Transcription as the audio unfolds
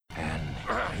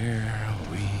Here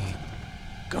we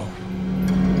go.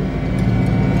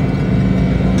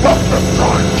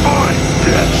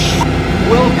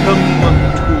 Welcome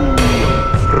to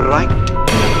Fright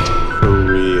Night for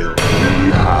Real.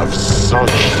 We have such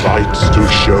sights to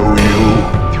show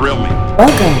you. Thrill me.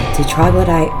 Welcome to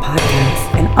Troglodyte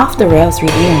Podcast, an off-the-rails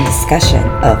review and discussion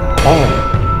of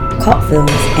horror, cult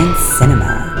films, and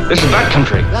cinema. This is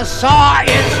backcountry. The Saw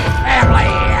is family.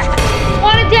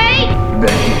 Want a date? You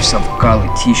better get yourself a Carly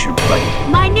t-shirt, buddy.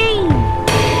 My name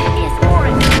is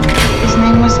Orange. His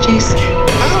name was Jason.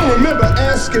 I don't remember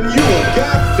asking you a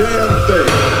goddamn thing.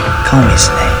 Call me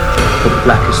Snake. The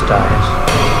blackest eyes.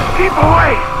 Keep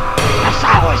away. The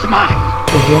Saw is mine.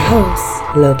 With your hosts,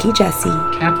 Loki Jesse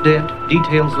Cap dead.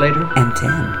 Details later. and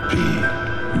Tim. Be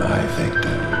my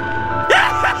victim.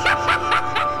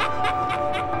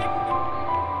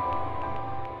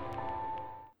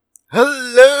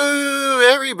 Hello,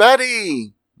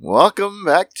 everybody! Welcome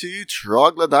back to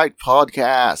Troglodyte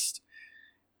Podcast.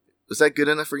 Was that good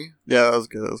enough for you? Yeah, that was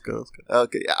good.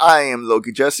 Okay, I am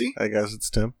Loki Jesse. Hey guys, it's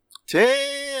Tim.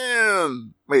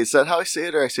 Tim! Wait, is that how I say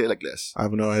it, or I say it like this? I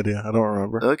have no idea. I don't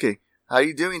remember. Okay, how are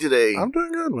you doing today? I'm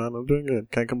doing good, man. I'm doing good.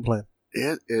 Can't complain.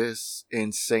 It is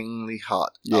insanely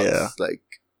hot. Yeah.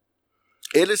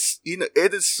 It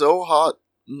is so hot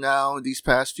now these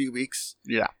past few weeks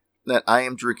Yeah. that I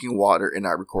am drinking water in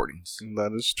our recordings.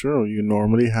 That is true. You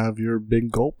normally have your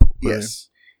big gulp. Right? Yes.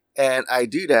 And I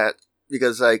do that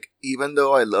because, even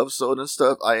though I love soda and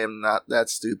stuff, I am not that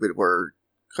stupid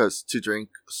to drink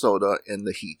soda in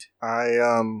the heat.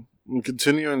 I'm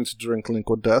continuing to drink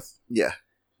Liquid Death. Yeah.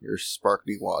 Your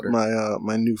sparkly water.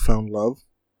 My newfound love.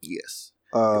 Yes.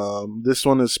 This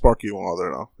one is sparkly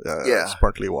water now. Yeah.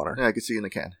 Sparkly water. Yeah, I can see in the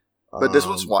can. But this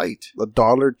one's white.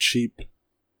 $1 cheap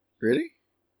Really?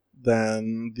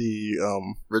 than the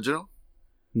Original?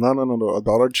 No.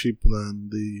 $1 cheap than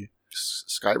the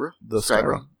Skyra? the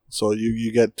Skyra. So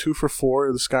you get 2 for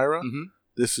 $4 the Skyra. Mm-hmm.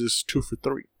 This is 2 for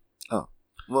 $3. Oh.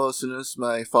 Well, as soon as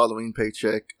my following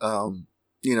paycheck, I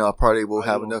probably will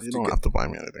have enough You to don't get... have to buy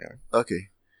me anything. Okay.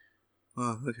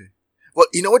 Okay. Well,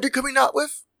 you know what they're coming out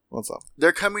with? What's up?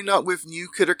 They're coming out with new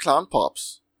Killer Clown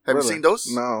Pops. Have you Really? seen those?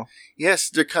 No. Yes,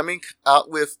 they're coming out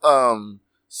with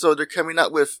so they're coming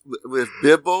out with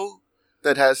Bibbo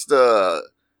that has the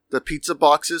pizza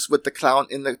boxes with the clown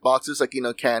in the boxes,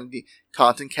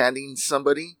 cotton candying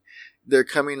somebody. They're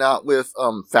coming out with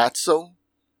Fatso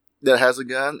that has a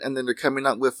gun, and then they're coming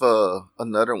out with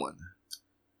another one.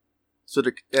 So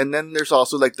and then there's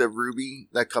also the Ruby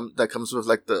that comes with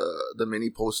the mini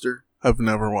poster. I've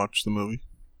never watched the movie.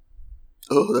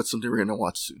 Oh, that's something we're gonna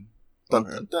watch soon. Dun,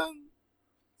 dun, dun.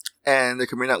 And they're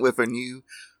coming out with a new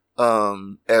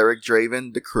Eric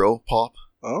Draven, the Crow Pop.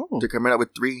 Oh. They're coming out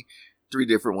with three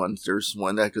different ones. There's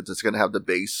one that's gonna have the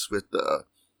bass with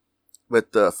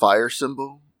the fire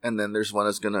symbol, and then there's one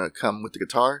that's gonna come with the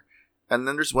guitar, and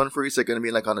then there's one for each that's gonna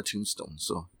be on a tombstone.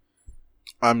 So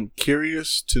I'm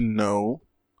curious to know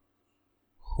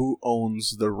who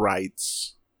owns the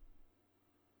rights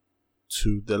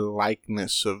to the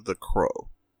likeness of the crow,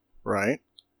 right?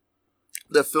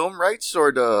 the film rights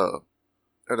or the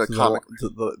comic,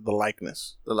 the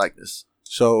likeness, the likeness.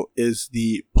 So is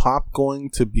the pop going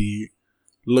to be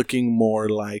looking more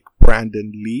like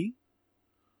Brandon Lee,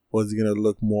 or is it going to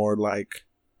look more like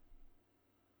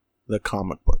the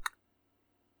comic book?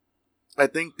 I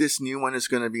think this new one is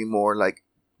going to be more like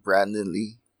Brandon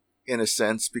Lee in a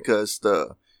sense, because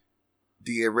the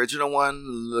original one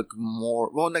looked more...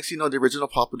 Well, next the original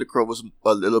Pop of the Crow was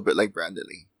a little bit like Brandon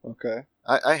Lee. Okay.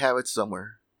 I have it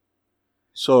somewhere.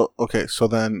 So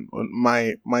then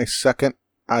my second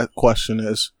question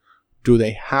is, do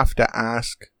they have to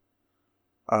ask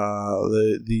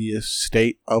the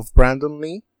estate of Brandon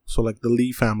Lee? So the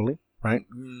Lee family, right?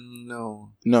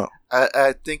 No. No.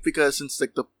 I think because since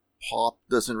the Pop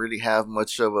doesn't really have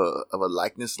much of a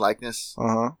likeness.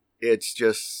 It's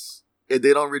just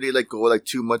they don't really go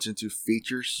too much into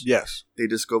features. Yes. They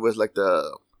just go with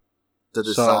the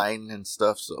design and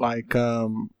stuff. So like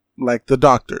the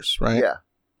doctors, right? Yeah.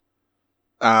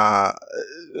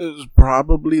 Is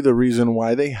probably the reason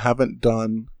why they haven't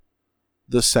done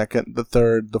the second, the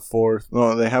third, the fourth.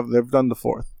 No, they've done the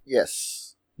fourth.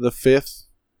 Yes. The fifth,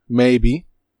 maybe,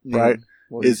 right?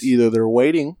 Is either they're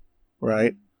waiting,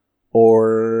 right?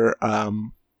 Or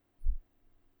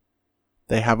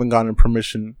they haven't gotten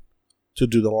permission to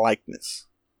do the likeness.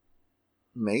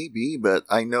 Maybe, but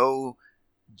I know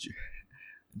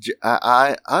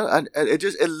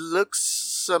it looks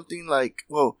something like,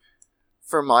 well,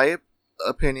 for my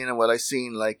opinion and what I've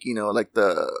seen, the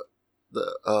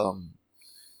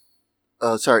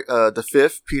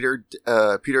fifth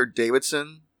Peter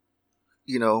Davidson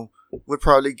would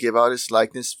probably give out his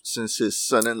likeness since his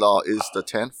son-in-law is the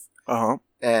 10th. Uh-huh.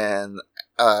 And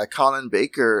Colin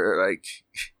Baker, like,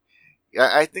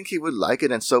 I think he would like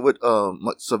it, and so would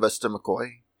Sylvester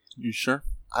McCoy. You sure?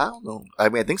 I don't know. I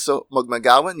mean, I think so.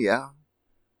 McGowan, yeah.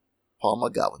 Paul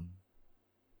McGowan.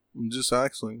 I'm just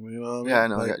asking. You know what I mean? Yeah, I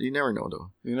know. Like, Yeah. You never know,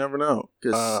 though. You never know.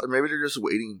 Because maybe they're just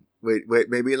waiting. Wait.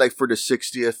 Maybe like for the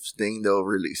 60th thing, they'll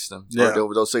release them. Yeah.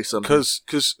 Or they'll say something.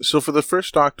 Because so for the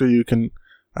first Doctor, you can.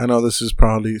 I know this is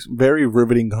probably very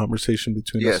riveting conversation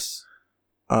between us.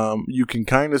 Yes. You can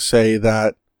kind of say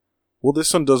that. Well,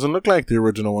 this one doesn't look like the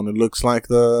original one. It looks like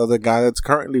the guy that's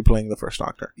currently playing the first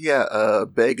Doctor. Yeah.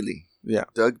 Begley. Yeah.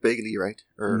 Doug Begley, right?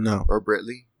 No. Or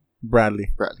Bradley. Bradley.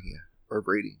 Yeah. Or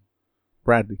Brady.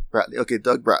 Bradley. Okay,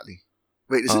 Doug Bradley.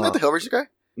 Wait, isn't that the Hellraiser guy?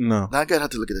 No. Now I gotta have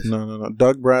to look at this. No.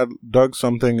 Doug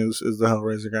something is the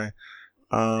Hellraiser guy.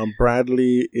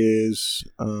 Bradley is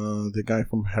the guy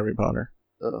from Harry Potter.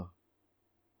 Oh.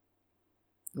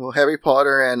 Well, Harry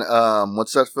Potter and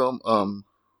what's that film?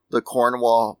 The Corn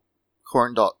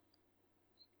Dog.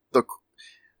 The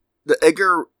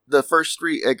Edgar, the first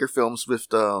 3 Edgar films with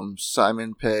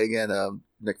Simon Pegg and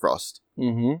Nick Frost.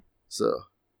 Mm-hmm. So.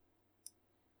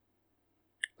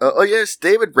 Oh yes,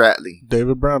 David Bradley.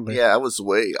 David Bradley. Yeah, I was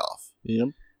way off. Yep.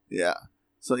 Yeah.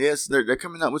 So yes, they're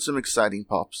coming out with some exciting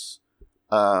pops.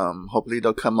 Hopefully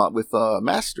they'll come out with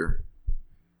Master.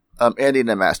 Any of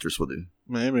the Masters will do.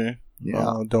 Maybe.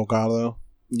 Yeah. Delgado.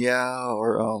 Yeah,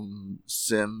 or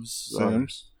Sims.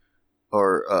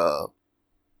 Or I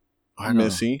don't know.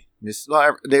 Missy.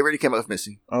 Well, they already came out with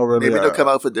Missy. Oh, really? Maybe they'll come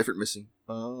out with a different Missy.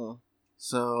 Oh.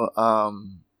 So,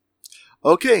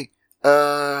 okay.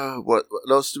 What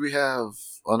else do we have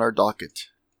on our docket?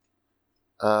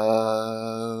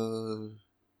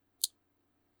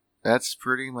 That's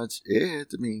pretty much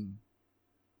it. I mean,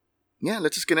 yeah,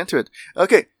 let's just get into it.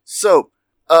 Okay, so,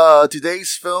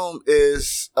 today's film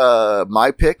is,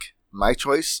 my pick, my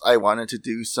choice. I wanted to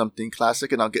do something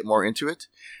classic and I'll get more into it.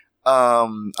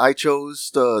 I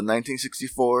chose the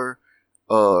 1964,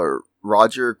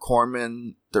 Roger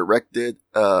Corman directed,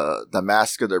 The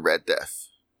Masque of the Red Death.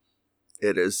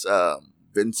 It is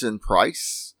Vincent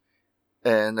Price,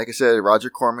 and like I said, Roger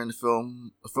Corman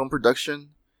film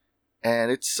production,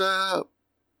 and it's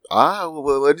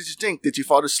what did you think? Did you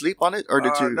fall asleep on it, or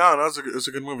did you? No, it's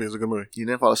a good movie. It's a good movie. You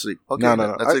didn't fall asleep. Okay,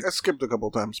 No. I skipped a couple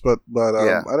of times, but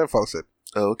Yeah. I didn't fall asleep.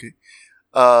 Oh, okay.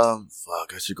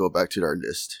 Fuck, I should go back to our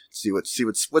list. See what's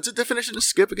the definition of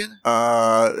skip again?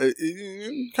 Kind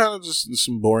of just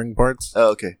some boring parts. Oh,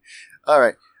 okay. All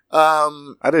right.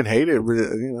 I didn't hate it,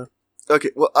 you know.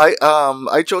 Okay, well,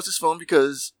 I chose this film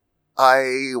because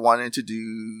I wanted to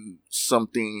do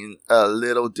something a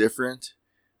little different,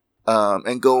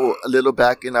 and go a little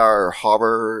back in our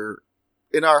horror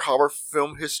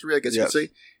film history, I guess you could say,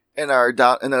 in a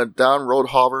down road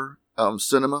horror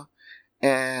cinema,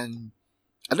 and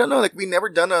I don't know, like we never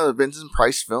done a Vincent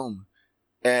Price film,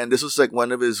 and this was like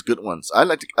one of his good ones.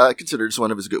 I consider this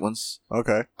one of his good ones.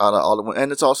 Okay, out of all of them,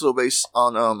 and it's also based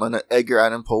on an Edgar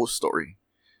Allan Poe story.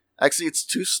 Actually, it's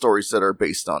 2 stories that are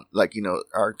based on, like,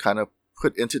 are kind of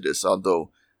put into this, although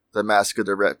The Masque of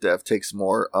the Red Death takes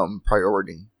more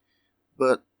priority.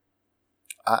 But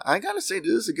I gotta say, this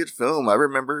is a good film. I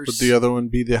remember... Would the other one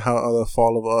be the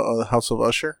Fall of the House of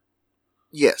Usher?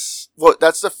 Yes. Well,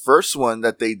 that's the first one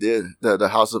that they did, the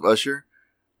House of Usher.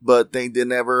 But they did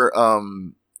never... I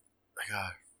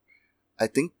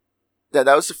think that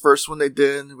was the first one they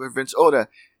did with Vince...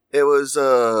 It was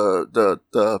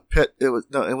the pit. It was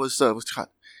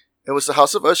the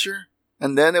House of Usher,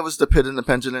 and then it was the Pit and the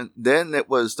Pendulum. Then it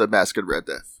was the Masque of Red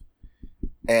Death,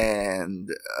 and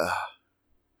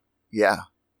yeah,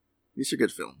 these are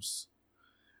good films.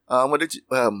 What did you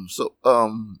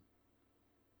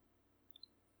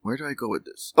where do I go with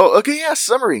this? Oh, okay, yeah,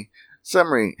 summary.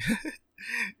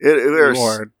 You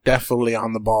are definitely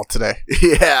on the ball today.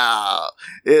 Yeah,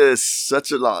 it is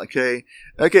such a long. Okay,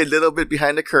 a little bit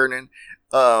behind the curtain.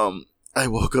 I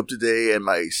woke up today and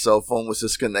my cell phone was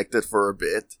disconnected for a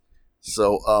bit.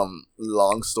 So,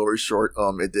 long story short,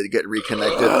 it did get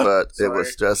reconnected, but it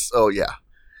was just,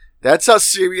 that's how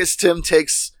serious Tim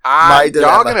takes my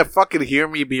dilemma. Y'all gonna fucking hear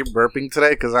me be burping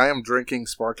today because I am drinking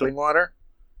sparkling water.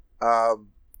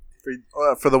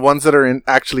 For the ones that are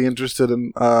actually interested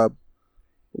in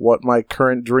what my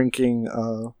current drinking...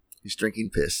 He's drinking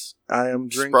piss. I am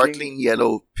drinking... Sparkling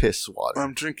yellow piss water.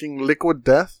 I'm drinking Liquid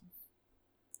Death.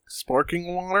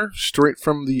 Sparkling water. Straight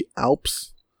from the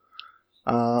Alps.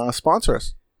 Sponsor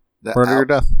us. Murder your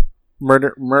death.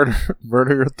 Murder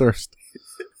your thirst.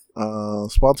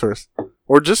 Sponsor us.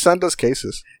 Or just send us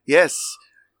cases. Yes.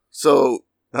 So,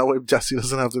 That way Jesse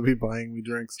doesn't have to be buying me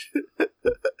drinks.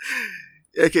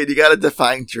 Okay, you gotta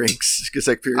define drinks because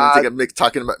like people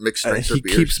talking about mixed drinks or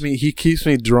beers. He keeps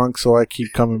me drunk, so I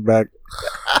keep coming back.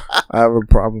 I have a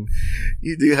problem.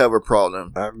 You do have a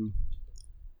problem.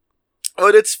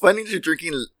 It's funny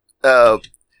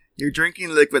you're drinking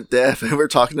liquid death, and we're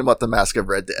talking about the Masque of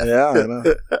Red Death. Yeah, I know.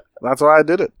 That's why I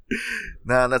did it.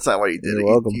 No, that's not why you did You're it.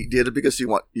 welcome. You did it because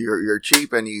you're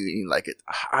cheap and you like it.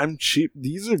 I'm cheap.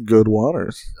 These are good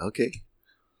waters. Okay.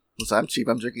 So I'm cheap.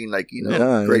 I'm drinking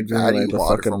you're great drinking value like the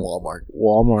water fucking from Walmart.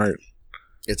 Walmart,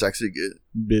 It's actually good.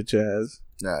 bitch ass.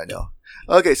 No, I know.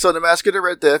 Okay, so the Masque of the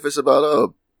Red Death is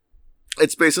about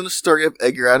it's based on the story of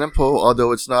Edgar Allan Poe,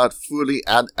 although it's not fully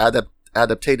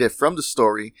adapted from the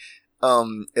story.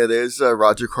 It is a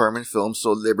Roger Corman film,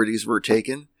 so liberties were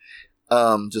taken.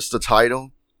 Just the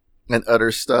title and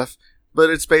other stuff, but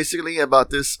it's basically about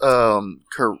this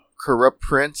corrupt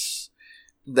prince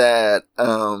that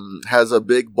has a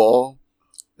big ball.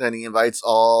 Then he invites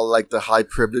all like the high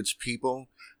privileged people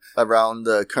around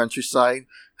the countryside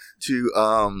to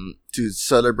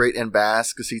celebrate and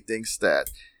bask because he thinks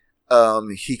that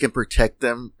he can protect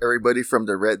everybody from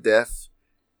the Red Death,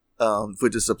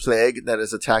 which is a plague that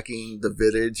is attacking the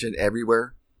village and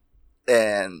everywhere,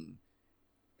 and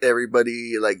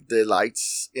everybody like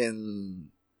delights in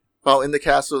the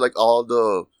castle, like all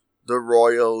the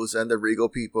royals and the regal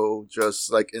people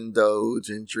just like indulge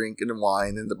and drink and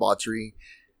wine and debauchery.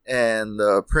 And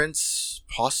Prince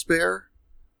Prosper,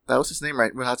 that was his name,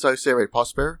 right? That's how you say it, right?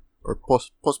 Prosper or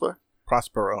Prosper?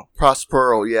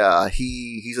 Prospero, yeah.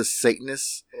 He's a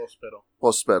Satanist.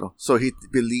 Prospero. So he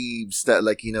believes that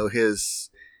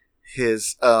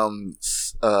his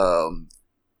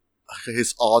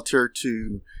altar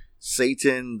to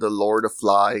Satan, the Lord of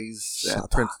Flies, and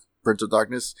Prince of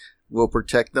Darkness, will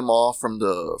protect them all from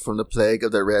the plague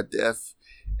of the Red Death.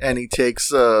 And he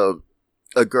takes a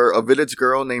village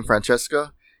girl named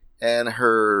Francesca and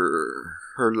her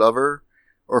lover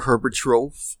or her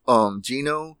betrothed,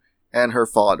 Gino, and her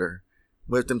father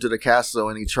with them to the castle,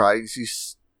 and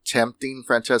he's tempting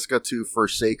Francesca to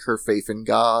forsake her faith in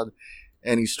God,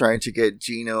 and he's trying to get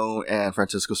Gino and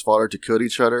Francesca's father to kill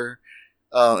each other.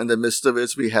 In the midst of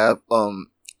it, we have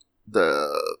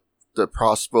the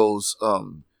Prospero's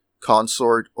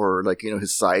consort, or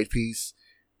his side piece,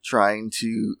 trying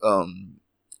to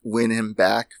win him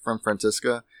back from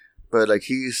Francesca, but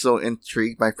he's so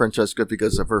intrigued by Francesca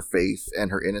because of her faith and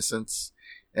her innocence,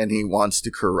 and he wants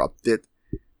to corrupt it.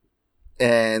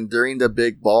 And during the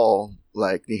big ball,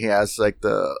 he has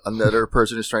another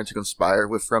person who's trying to conspire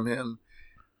from him,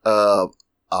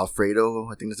 Alfredo,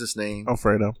 I think that's his name.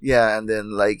 Alfredo. Yeah, and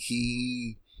then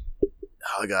he's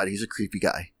a creepy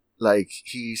guy.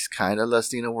 He's kind of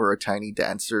lusting over a tiny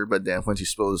dancer, but then when she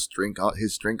spills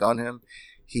his drink on him,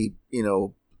 he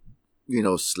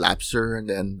slaps her, and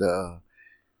then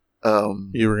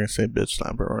you were gonna say bitch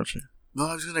slap her, weren't you? No,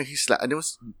 I was gonna slap. And it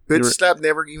was bitch slap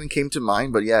never even came to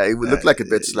mind, but yeah, it would look like a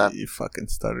bitch slap. You fucking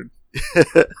stuttered.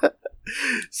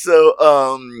 So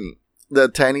the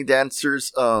tiny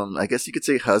dancer's I guess you could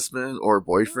say husband or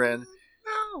boyfriend,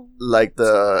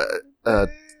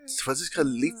 what's this called,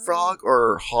 leapfrog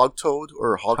or hogtoad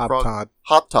or hogfrog?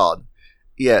 Hoptod.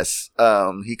 Yes.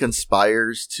 He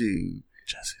conspires to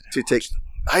take.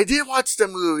 I did watch the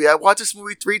movie. I watched this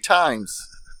movie 3 times.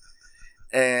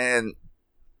 And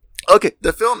okay,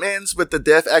 the film ends with the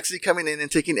death actually coming in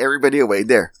and taking everybody away.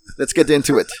 There. Let's get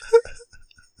into it.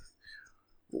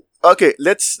 Okay,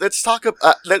 let's talk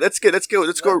about let's get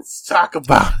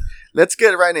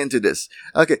right into this.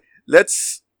 Okay,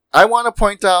 I want to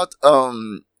point out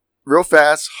real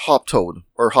fast Hoptoad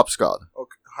or Hopscotch.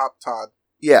 Okay, Hoptod.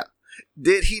 Yeah.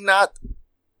 Did he not?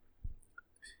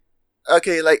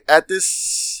 Okay,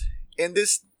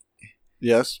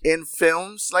 yes, in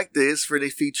films like this where they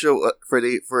feature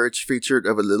where it's featured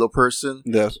of a little person,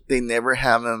 yes, they never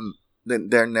have him.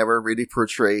 They're never really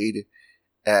portrayed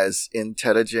as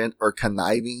intelligent or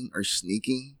conniving or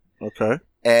sneaky. Okay,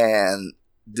 and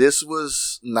this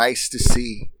was nice to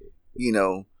see.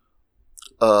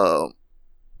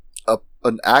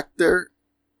 An actor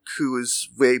who is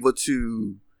able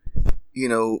to,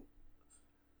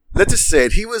 let's just say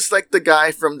it. He was like the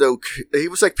guy he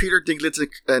was like Peter Dinklage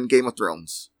in Game of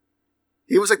Thrones.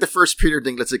 He was like the first Peter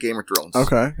Dinklage in Game of Thrones.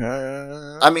 Okay.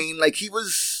 Yeah. I mean, he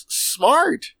was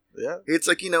smart. Yeah. It's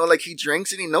he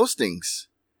drinks and he knows things.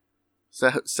 Is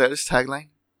that his tagline?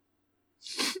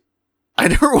 I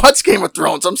never watched Game of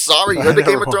Thrones. I'm sorry. You're the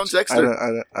Game of Thrones expert.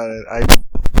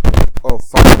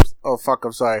 Oh fuck,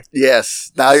 I'm sorry.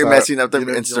 Yes. Now you're messing up the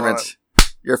instruments.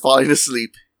 You're falling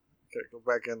asleep. Okay, go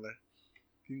back in there.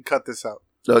 You can cut this out.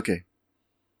 Okay.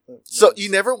 So you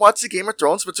never watched the Game of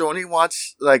Thrones, but you only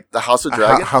watched like the House of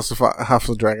Dragons. House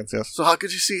of Dragons, yes. So how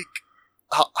could you see?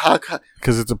 How?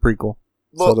 Because it's a prequel,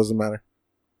 so it doesn't matter.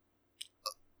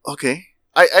 Okay,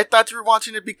 I thought you were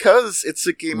watching it because it's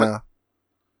a game. Nah.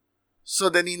 So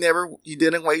then you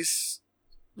didn't waste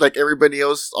like everybody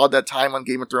else all that time on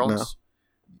Game of Thrones. No.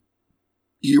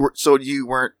 You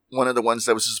weren't one of the ones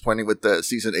that was disappointed with the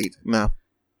season 8. No.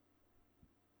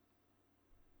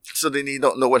 So then you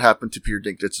don't know what happened to Peter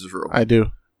Dinklage's role. I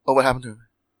do. Oh, what happened to him?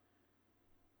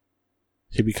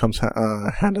 He becomes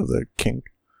Hand of the King.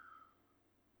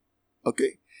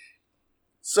 Okay.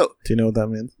 So. Do you know what that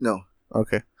means? No.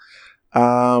 Okay.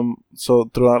 So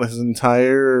throughout his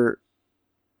entire,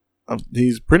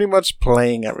 he's pretty much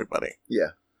playing everybody. Yeah.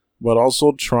 But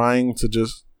also trying to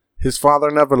just. His father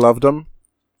never loved him,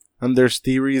 and there's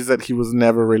theories that he was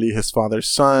never really his father's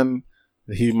son.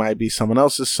 That he might be someone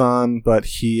else's son, but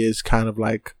he is kind of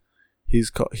like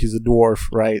he's a dwarf,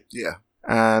 right? Yeah.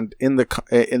 And in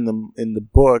the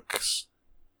books,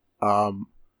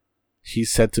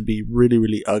 he's said to be really,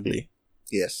 really ugly.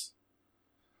 Yes.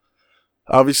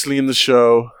 Obviously, in the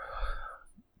show,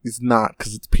 he's not,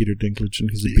 because it's Peter Dinklage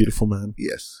and he's a beautiful man.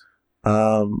 Yes.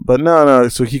 But no.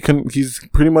 So he's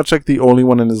pretty much like the only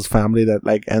one in his family that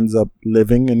like ends up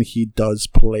living, and he does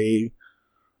play,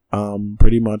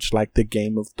 pretty much like the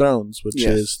Game of Thrones, which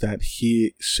is that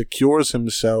he secures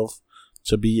himself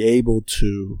to be able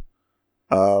to,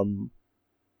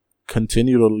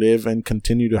 continue to live and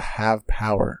continue to have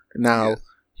power. Now,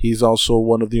 he's also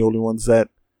one of the only ones that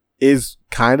is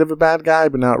kind of a bad guy,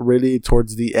 but not really.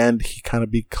 Towards the end, he kind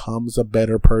of becomes a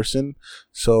better person.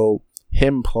 So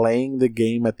him playing the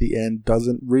game at the end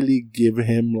doesn't really give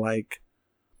him like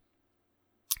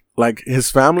his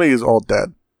family is all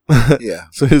dead. Yeah.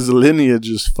 So his lineage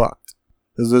is fucked.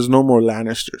 Because there's no more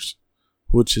Lannisters,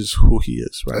 which is who he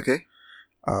is, right? Okay.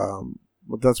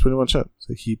 But that's pretty much it.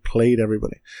 So he played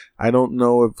everybody. I don't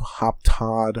know if Hop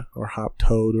Todd or Hop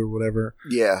Toad or whatever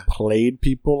played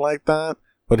people like that.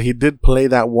 But he did play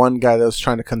that one guy that was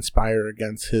trying to conspire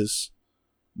against his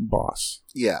boss.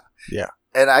 Yeah. Yeah.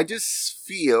 And I just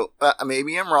feel,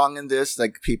 maybe I'm wrong in this,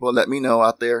 like people let me know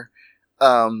out there.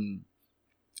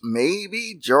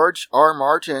 Maybe George R.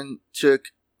 Martin took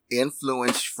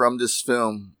influence from this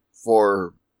film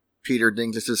for Peter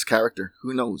Dinklage's character.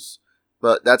 Who knows?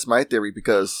 But that's my theory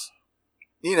because,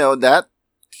 that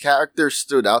character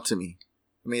stood out to me.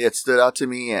 I mean, it stood out to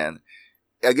me, and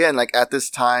again, like at this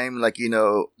time, like,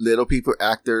 little people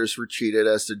actors were treated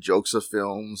as the jokes of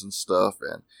films and stuff,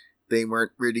 and they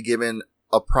weren't really given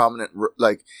a prominent,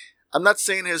 like, I'm not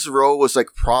saying his role was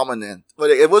like prominent,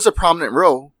 but it was a prominent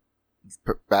role.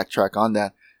 Backtrack on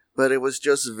that. But it was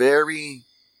just very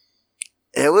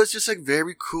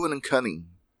cool and cunning.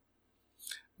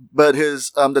 But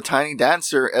his, the tiny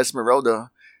dancer,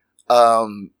 Esmeralda,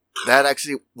 that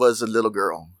actually was a little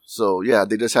girl. So, yeah,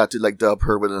 they just had to, like, dub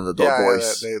her with an adult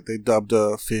voice. Yeah, they dubbed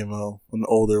a female, an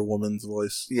older woman's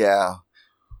voice. Yeah.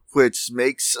 Which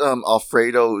makes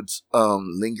Alfredo's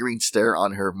lingering stare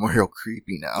on her more real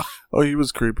creepy now. Oh, he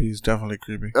was creepy. He's definitely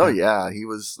creepy. Oh, yeah. He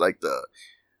was, like,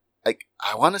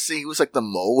 I want to say he was, like, the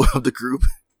Mo of the group.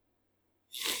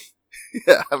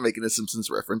 Yeah, I'm making a Simpsons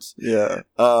reference. Yeah.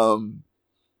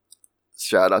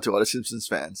 Shout out to all the Simpsons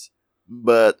fans.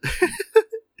 But,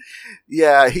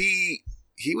 yeah, he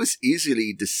was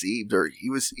easily deceived, or he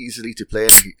was easily to play.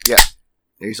 Yeah.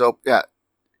 There's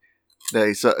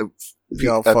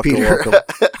Peter.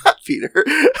 Peter.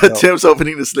 Tim's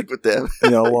opening the slick with them.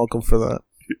 Yeah, welcome for that.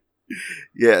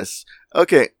 Yes.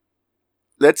 Okay.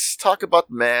 Let's talk about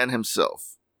the man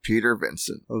himself, Peter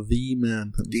Vincent. The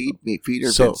man himself.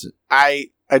 Peter Vincent. I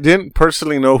didn't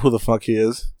personally know who the fuck he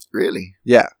is. Really?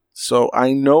 Yeah. So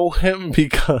I know him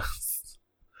because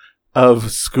of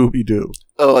Scooby-Doo.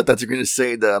 Oh, I thought you were going to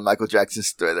say the Michael Jackson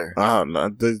Thriller. Oh,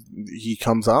 no. He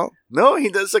comes out? No, he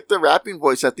does like the rapping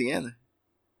voice at the end.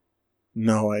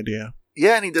 No idea.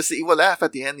 Yeah, and he does the evil laugh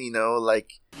at the end,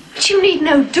 like... But you need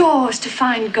no doors to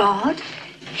find God.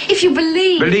 If you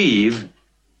believe... Believe?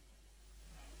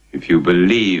 If you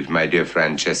believe, my dear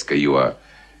Francesca, you are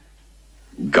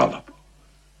gullible.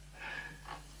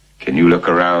 Can you look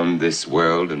around this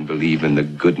world and believe in the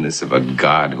goodness of a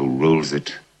God who rules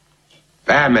it?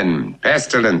 Famine,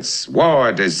 pestilence,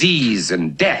 war, disease,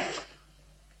 and death.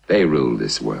 They rule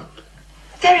this world.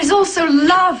 There is also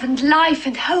love and life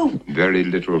and hope. Very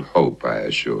little hope, I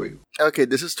assure you. Okay,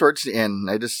 this is towards the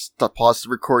end. I just paused the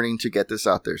recording to get this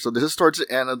out there. So this is towards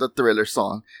the end of the Thriller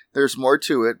song. There's more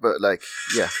to it, but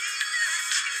yeah.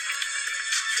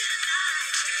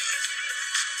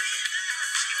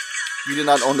 We do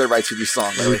not own the rights to this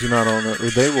song. We do not own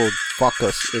it. They will fuck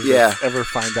us if they ever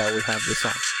find out we have this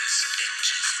song.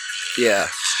 Yeah.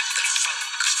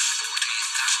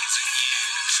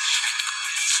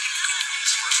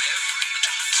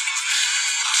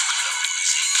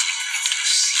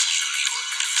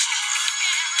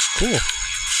 Cool.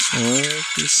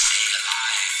 This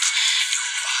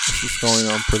is going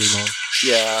on pretty long.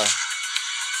 Yeah.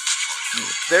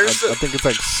 I think it's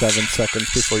like 7 seconds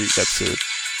before you get sued.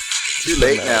 Too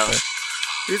late now.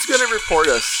 Who's gonna report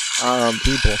us?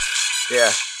 People.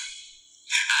 Yeah.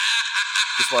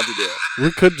 Just want to do it.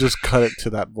 We could just cut it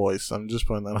to that voice. I'm just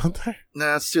putting that out there.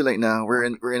 Nah, it's too late now. We're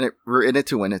in it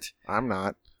to win it. I'm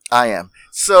not. I am.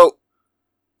 So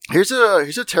here's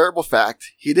a terrible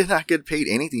fact. He did not get paid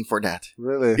anything for that.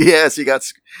 Really? Yes, he got.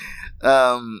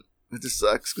 It just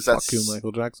sucks because that's fuck you,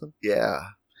 Michael Jackson. Yeah.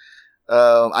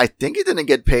 I think he didn't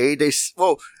get paid.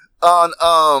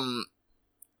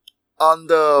 On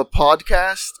the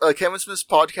podcast, Kevin Smith's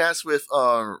podcast with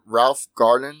Ralph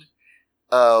Garland,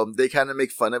 they kind of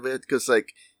make fun of it because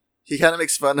like he kind of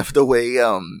makes fun of the way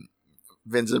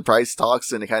Vincent Price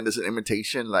talks, and it kind of does an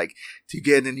imitation, like to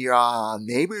get in your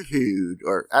neighborhood,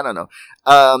 or I don't know.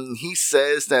 He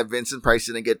says that Vincent Price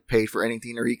didn't get paid for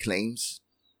anything, or he claims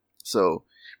so.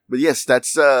 But yes,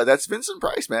 that's Vincent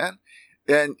Price, man.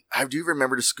 And I do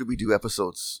remember the Scooby-Doo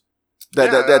episodes.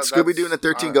 That Scooby-Doo and the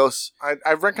 13 Ghosts.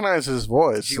 I recognize his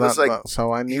voice. He was like,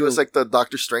 so I knew he was like the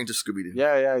Doctor Strange of Scooby-Doo.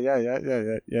 Yeah.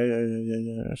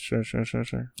 Sure.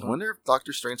 I wonder if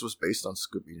Doctor Strange was based on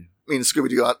Scooby-Doo. I mean,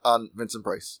 Scooby-Doo on Vincent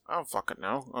Price. I don't fucking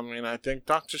know. I mean, I think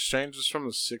Doctor Strange is from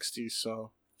the 60s,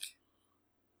 so.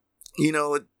 You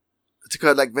know, it's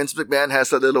because like Vince McMahon has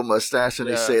that little mustache, and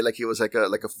they say like he was like a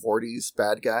 40s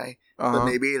bad guy, but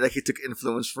maybe like he took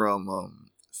influence from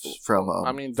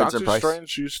I mean, Vincent Doctor Price.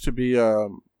 Strange used to be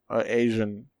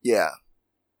Asian. Yeah,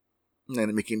 and then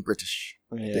he became British.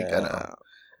 I think I know.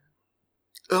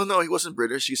 Oh no, he wasn't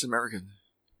British. He's American.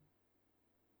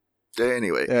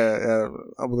 Anyway,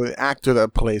 the actor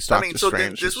that plays Doctor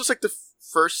Strange. This was like the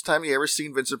first time you ever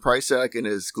seen Vincent Price like in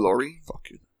his glory. Fuck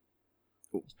you.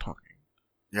 Talking.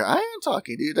 Yeah, I am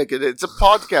talking, dude. Like it's a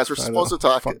podcast. We're supposed to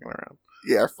talk. Fucking around.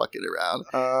 Yeah, fucking around.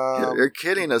 You're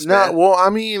kidding us, no, man. Well, I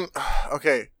mean,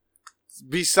 okay.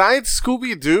 Besides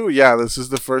Scooby-Doo, yeah, this is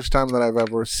the first time that I've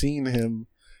ever seen him.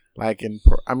 Like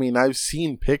I mean, I've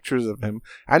seen pictures of him.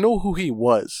 I know who he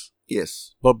was.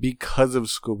 Yes, but because of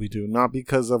Scooby-Doo, not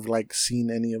because of like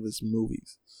seeing any of his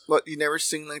movies. What, you never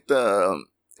seen like the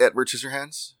Edward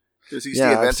Scissorhands? Because he's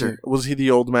the inventor. Was he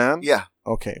the old man? Yeah.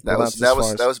 Okay. That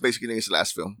was basically his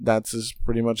last film. That's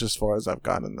pretty much as far as I've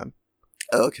gotten then.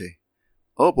 Okay.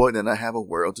 Oh boy, then I have a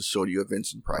world to show you of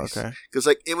Vincent Price. Okay. Because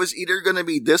like it was either gonna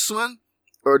be this one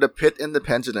or The Pit and the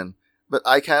Pendulum, but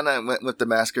I kind of went with the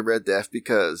Masque of Red Death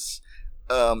because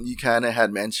you kind of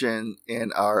had mentioned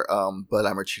in our But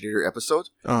I'm a Cheater episode.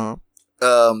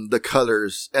 The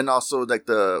colors, and also like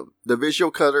the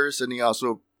visual colors, and he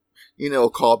also,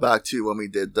 call back to when we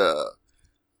did the,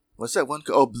 what's that one?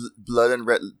 Oh, Blood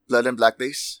and Black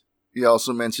Lace. He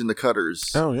also mentioned the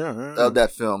colors. Oh yeah. Of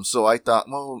that film. So I thought,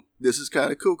 well, this is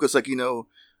kind of cool because, like,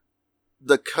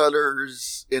 the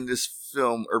colors in this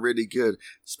film are really good,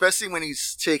 especially when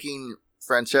he's taking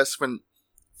Francesca,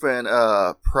 when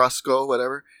Prosco,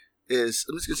 whatever, is,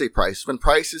 I'm just gonna say Price. When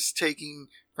Price is taking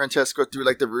Francesca through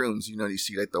like the rooms, you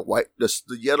see like the white,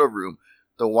 the yellow room,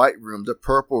 the white room, the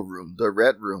purple room, the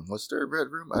red room. What's the red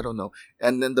room? I don't know.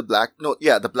 And then the black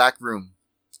room.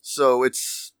 So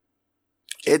it's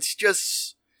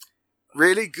just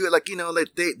really good. Like,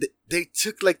 like they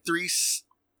took like three.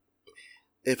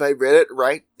 If I read it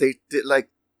right, they did like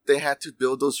they had to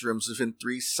build those rooms within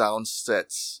 3 sound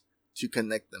sets to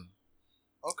connect them.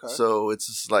 Okay. So it's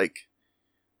just like,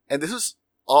 and this is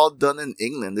all done in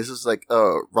England. This is like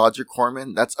Roger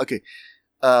Corman. That's okay.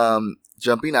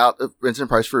 Jumping out of Vincent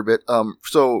Price for a bit.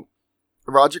 So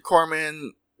Roger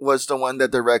Corman was the one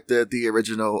that directed the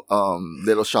original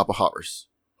Little Shop of Horrors.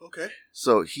 Okay.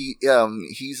 So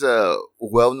he's a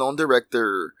well-known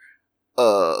director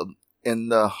in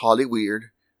the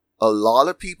Hollywood. A lot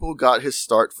of people got his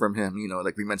start from him,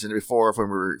 like we mentioned before when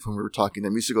we were talking the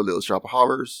musical Little Shop of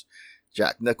Horrors.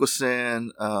 Jack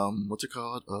Nicholson, what's it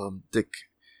called?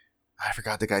 I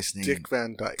forgot the guy's name. Dick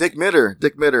Van Dyke. Dick Miller,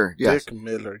 yes. Dick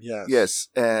Miller, yes. Yes,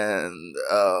 and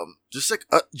just like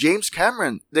James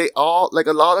Cameron, they all, like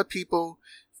a lot of people,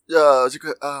 what's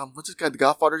this guy, the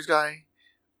Godfather's guy?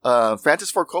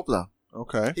 Francis Ford Coppola.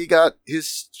 Okay. He got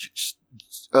his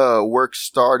work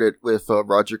started with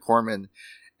Roger Corman.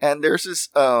 And there's this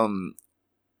a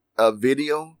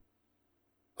video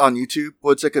on YouTube.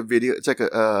 Well, it's like a video. It's like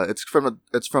it's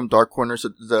from Dark Corners.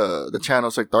 The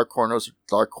channel's like Dark Corners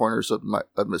of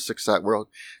the Six Side World.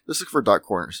 Just look for Dark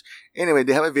Corners. Anyway,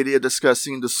 they have a video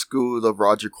discussing the school of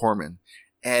Roger Corman,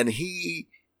 and he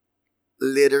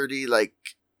literally like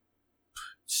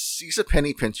he's a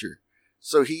penny pincher.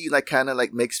 So he like kind of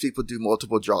like makes people do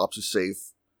multiple jobs to save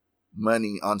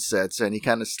money on sets, and he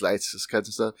kind of slices his cuts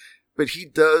and stuff. But he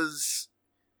does.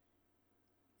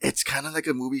 It's kind of like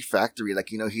a movie factory. Like,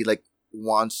 he like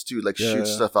wants to like shoot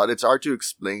stuff out. It's hard to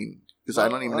explain because I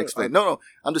don't even explain. No,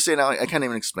 I'm just saying I can't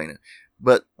even explain it.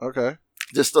 But okay,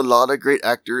 just a lot of great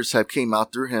actors have came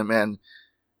out through him, and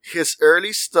his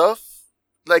early stuff,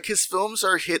 like his films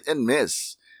are hit and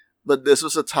miss. But this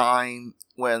was a time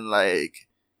when like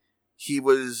he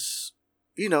was,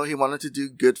 he wanted to do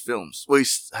good films. Well,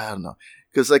 I don't know,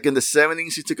 because like in the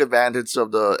 70s, he took advantage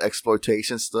of the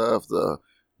exploitation stuff, the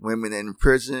women in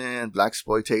prison, black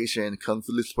exploitation, kung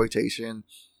fu exploitation,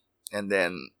 and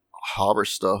then horror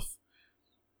stuff.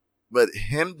 But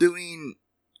him doing,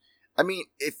 I mean,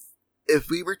 if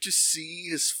we were to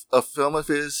see a film of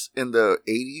his in the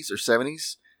 80s or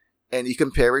 70s, and you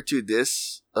compare it to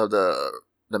this of the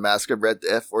Masque of Red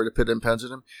Death or the Pit and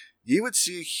Pendulum, you would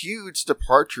see a huge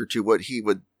departure to what he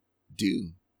would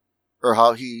do, or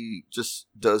how he just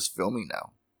does filming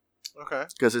now. Okay,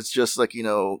 because it's just like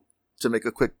to make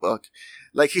a quick buck.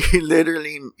 Like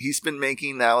he's been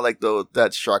making now like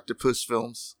that Sharktopus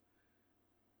films.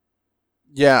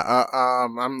 Yeah,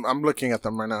 I'm looking at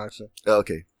them right now actually.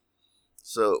 Okay,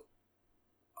 so,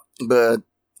 but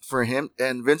for him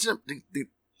and Vincent,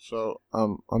 so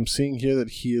I'm seeing here that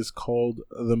he is called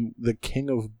the King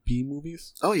of B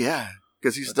movies. Oh yeah,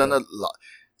 because he's done a lot.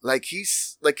 Like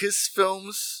his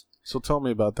films. So tell me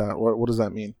about that. What does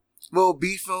that mean? Well,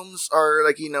 B films are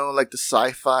like like the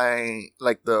sci-fi,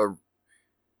 like the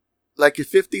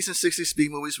 50s and 60s B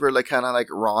movies were like kind of like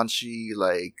raunchy,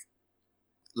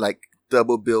 like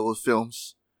double bill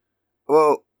films.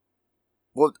 Well,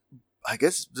 I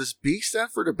guess does B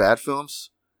stand for the bad films?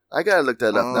 I gotta look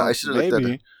that up now. I should have looked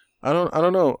that up. I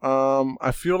don't know.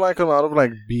 I feel like a lot of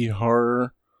like B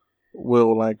horror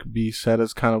will like be said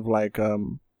as kind of like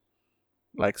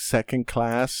second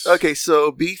class. Okay,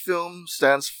 so B film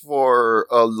stands for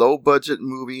a low budget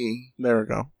movie. There we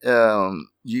go.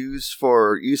 Used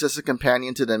as a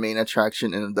companion to the main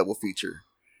attraction in a double feature.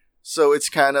 So it's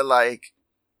kind of like,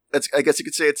 I guess you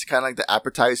could say it's kind of like the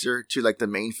appetizer to like the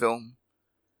main film.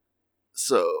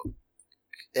 So,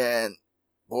 and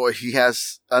boy, he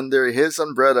has under his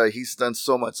umbrella, he's done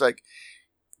so much. Like,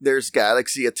 there's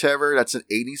Galaxy of Terror. That's an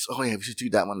 80s. Oh yeah, we should do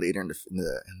that one later in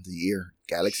the year.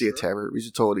 Galaxy of Terror. We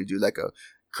should totally do like a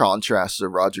contrast to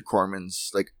Roger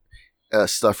Corman's like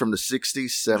stuff from the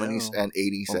 60s, 70s, and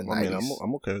 80s and 90s. I mean,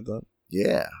 I'm okay with that.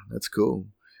 Yeah, that's cool.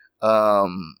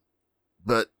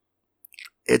 But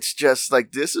it's just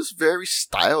like this is very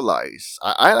stylized.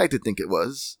 I like to think it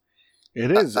was.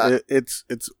 It is.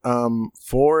 It's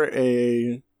for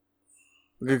a.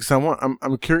 Because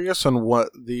I'm curious on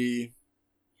what the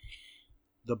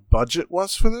budget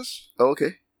was for this. Oh,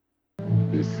 okay.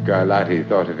 Scarlatti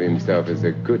thought of himself as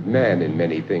a good man in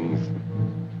many things,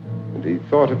 and he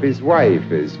thought of his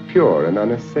wife as pure and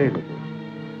unassailable.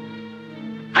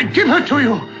 I give her to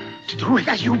you to do it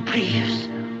as you please.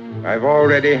 I've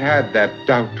already had that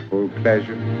doubtful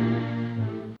pleasure.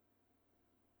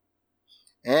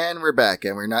 And we're back,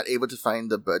 and we're not able to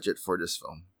find the budget for this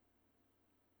film.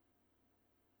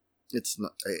 It's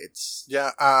not. It's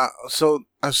So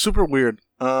super weird.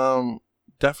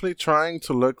 Definitely trying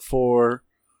to look for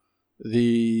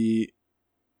the.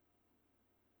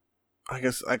 I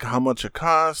guess like how much it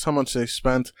costs, how much they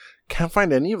spent. Can't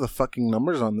find any of the fucking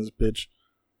numbers on this bitch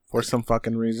for some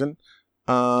fucking reason.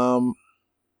 I'm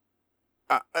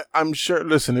sure.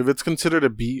 Listen, if it's considered a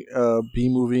B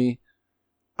movie.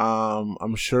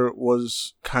 I'm sure it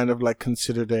was kind of like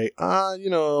considered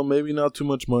maybe not too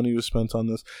much money was spent on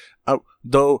this.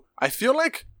 Though I feel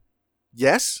like,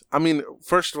 yes. I mean,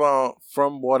 first of all,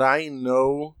 from what I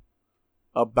know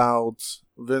about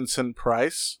Vincent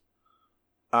Price,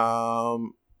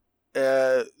 the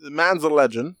man's a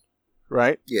legend,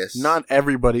 right? Yes. Not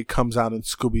everybody comes out in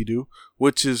Scooby-Doo,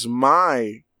 which is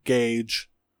my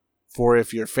gauge for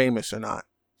if you're famous or not.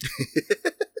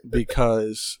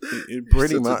 Because it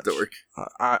pretty much,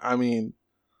 I mean,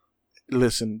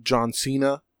 listen, John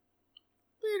Cena,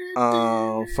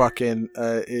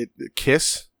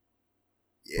 Kiss,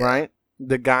 yeah. Right?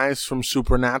 The guys from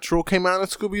Supernatural came out of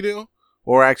Scooby-Doo,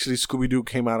 or actually Scooby-Doo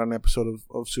came out on an episode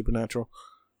of Supernatural.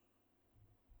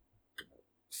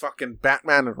 Fucking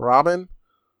Batman and Robin.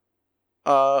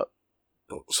 So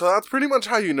that's pretty much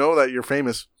how you know that you're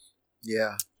famous.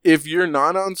 Yeah. if you're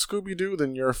not on Scooby-Doo,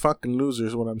 then you're a fucking loser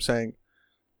is what I'm saying.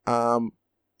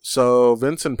 So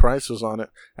Vincent Price was on it,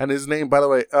 and his name, by the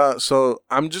way. So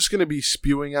I'm just gonna be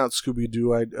spewing out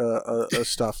Scooby-Doo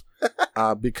stuff,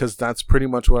 because that's pretty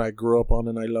much what I grew up on,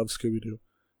 and I love Scooby-Doo.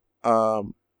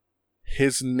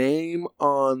 His name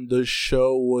on the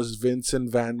show was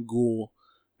Vincent Van Gogh,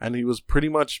 and he was pretty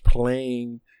much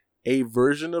playing a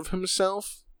version of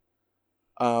himself,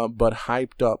 but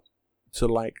hyped up to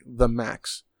like the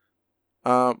max.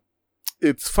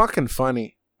 It's fucking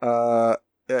funny.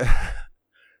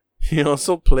 He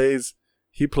also plays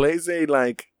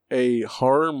a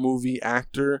horror movie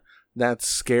actor that's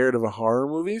scared of horror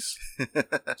movies.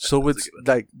 So it's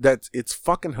like it's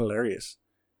fucking hilarious.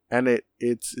 And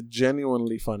it's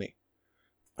genuinely funny.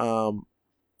 Let's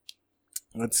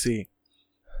see.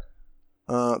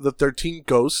 The 13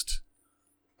 Ghost,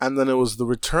 and then it was the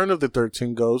Return of the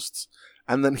 13 Ghosts,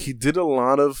 and then he did a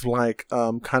lot of like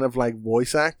kind of like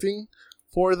voice acting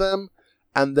for them.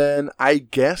 And then I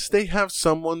guess they have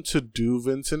someone to do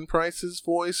Vincent Price's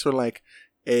voice, or like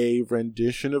a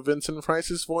rendition of Vincent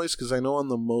Price's voice, because I know on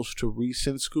the most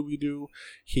recent Scooby-Doo,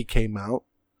 he came out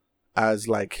as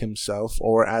like himself,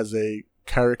 or as a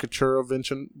caricature of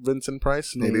Vincent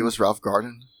Price. Maybe it was Ralph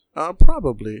Garden.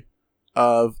 Probably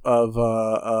of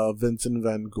Vincent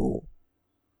Van Gogh.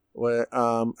 Where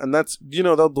and that's,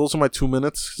 those are my 2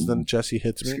 minutes. Then Jesse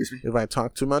hits me if I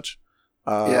talk too much.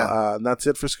 And that's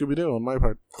it for Scooby-Doo on my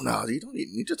part. No, you don't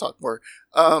need to talk more.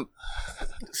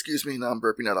 Excuse me, now I'm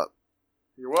burping that up.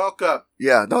 You're welcome.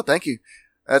 Yeah, no, thank you.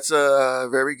 That's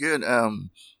very good. I'll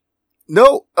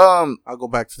go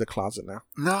back to the closet now.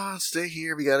 No, stay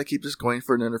here. We gotta keep this going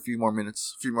for another few more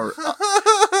minutes.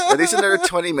 At least another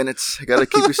 20 minutes. I gotta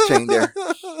keep this chain there.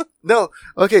 No,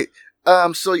 okay.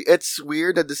 So it's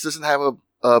weird that this doesn't have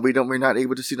we're not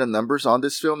able to see the numbers on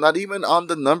this film, not even on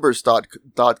the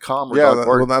numbers.com or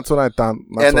well, that's what I thought.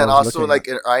 And then also like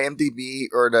an IMDb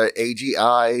or the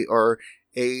AGI or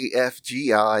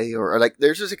AFGI or like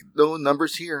there's just like no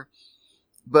numbers here.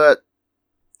 But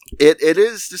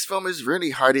this film is really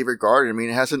highly regarded. I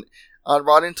mean, it hasn't on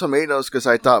Rotten Tomatoes, because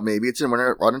I thought maybe it's in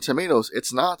Rotten Tomatoes.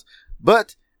 It's not,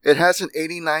 but it has an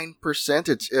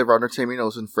 89% at Rotten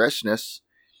Tomatoes in freshness.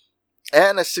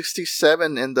 And a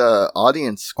 67 in the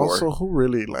audience score. Also, who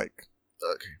really likes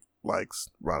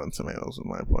Rotten Tomatoes? In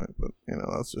my point, but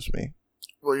that's just me.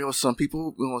 Well, some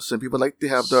people like to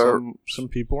have some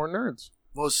people are nerds.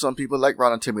 Well, some people like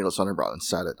Rotten Tomatoes on their Rotten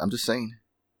Salad. I'm just saying.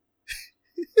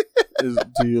 Do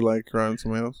you like Rotten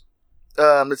Tomatoes?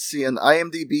 Let's see. On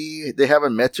IMDb, they have a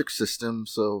metric system,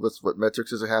 so that's what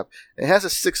metrics is. It has a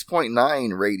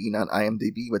 6.9 rating on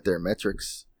IMDb with their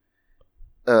metrics.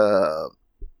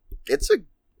 It's a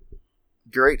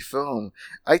great film.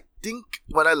 I think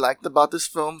what I liked about this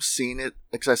film, seeing it,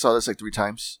 because I saw this like 3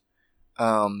 times.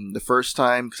 The first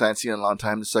time, because I hadn't seen it in a long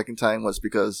time. The second time was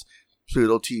because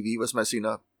Pluto TV was messing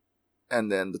up.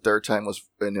 And then the third time was,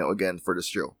 again, for this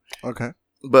show. Okay.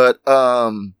 But,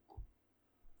 Nolan,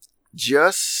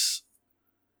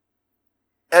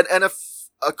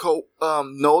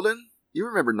 you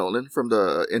remember Nolan from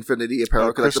the Infinity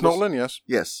Apparel Collectibles? Chris Nolan, yes.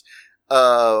 Yes.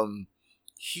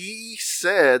 He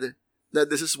said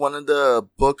that this is one of the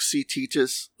books he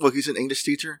teaches. Well, he's an English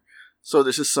teacher, so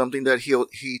this is something that he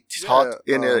taught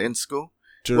in school.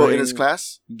 In his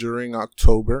class during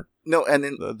October. No, and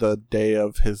then the day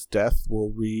of his death,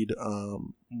 they'll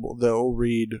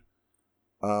read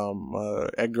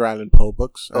Edgar Allan Poe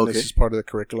books, and this is part of the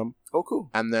curriculum. Oh, cool!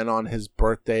 And then on his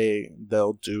birthday,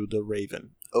 they'll do The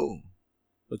Raven. Oh,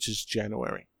 which is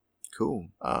January. Cool.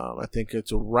 I think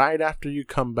it's right after you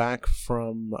come back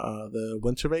from the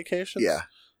winter vacations. Yeah.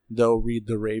 They'll read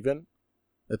The Raven.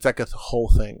 It's like a whole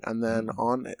thing. And then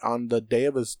on the day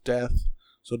of his death,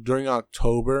 so during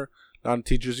October, a lot of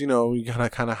teachers, we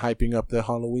kind of hyping up the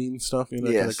Halloween stuff, kind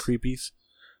of creepies.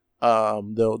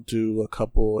 They'll do a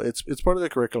couple. It's part of the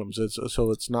curriculums.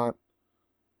 It's not.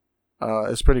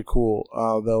 It's pretty cool.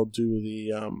 They'll do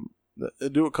they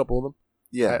do a couple of them.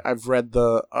 Yeah, I've read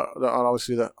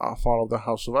obviously the Fall of the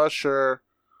House of Usher,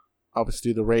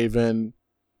 obviously The Raven,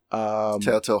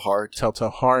 Telltale Heart.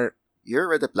 You ever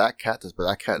read the Black Cat? The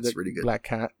Black Cat's really good. Black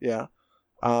Cat, yeah.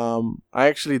 I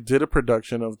actually did a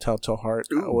production of Telltale Heart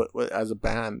as a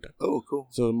band. Oh, cool!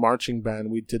 So marching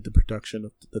band, we did the production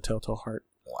of the Telltale Heart.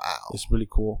 Wow, it's really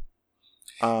cool.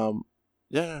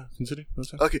 Yeah, continue.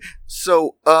 Okay,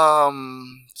 so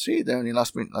see, then you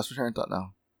lost my train of thought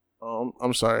now.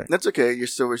 I'm sorry. That's okay. You're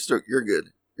good,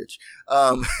 bitch.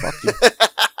 Fuck you.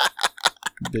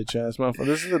 Bitch ass motherfucker.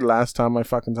 This is the last time I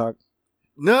fucking talk.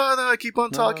 No, I keep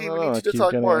on talking. No, we need I you to keep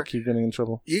talk getting- more. I keep getting in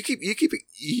trouble.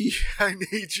 I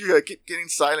need you. I keep getting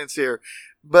silence here.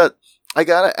 But I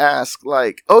gotta ask,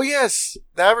 like, oh yes,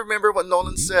 now I remember what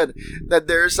Nolan said, that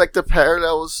there's like the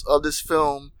parallels of this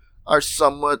film are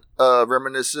somewhat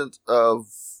reminiscent of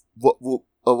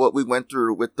what we went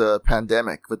through with the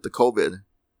pandemic, with the COVID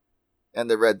and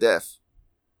the Red Death.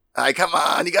 Come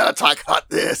on, you gotta talk about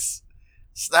this.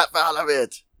 Snap out of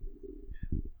it.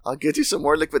 I'll get you some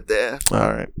more liquid death.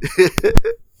 All right.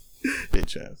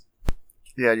 Bitch ass.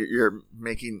 Yeah, you're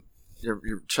making...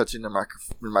 You're touching the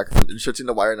microphone. You're touching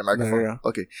the wire in the microphone. Yeah.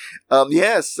 Okay.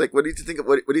 Yes. Like, what do you think?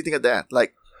 What do you think of that?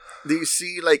 Like, do you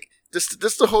see like this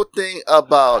the whole thing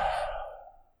about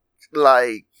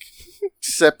like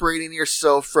separating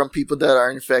yourself from people that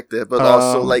are infected, but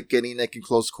also like getting like in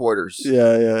close quarters?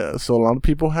 Yeah. So a lot of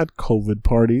people had COVID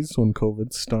parties when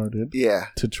COVID started. Yeah.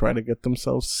 To try to get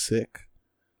themselves sick,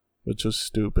 which was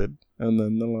stupid, and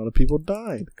then a lot of people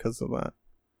died because of that.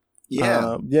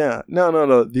 Yeah.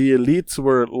 No. The elites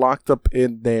were locked up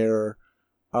in their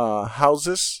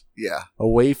houses. Yeah.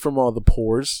 Away from all the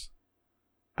pores.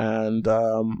 And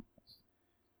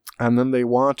then they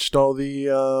watched all the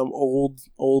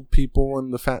old people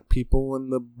and the fat people and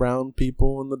the brown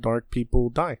people and the dark people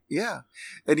die. Yeah.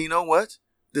 And you know what?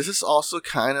 This is also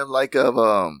kind of like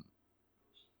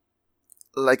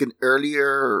like an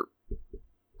earlier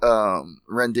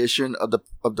rendition of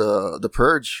the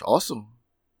Purge also.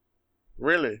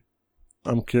 Really?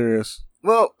 I'm curious.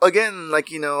 Well, again, like,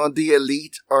 the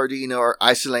elite are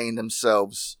isolating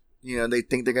themselves. They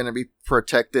think they're going to be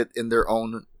protected in their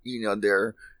own,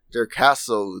 their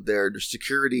castle, their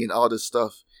security and all this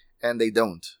stuff. And they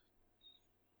don't.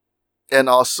 And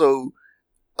also,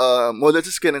 let's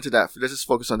just get into that. Let's just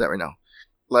focus on that right now.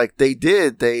 Like, they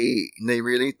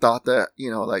really thought that,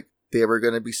 like, they were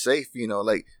going to be safe,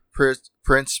 like,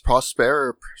 Prince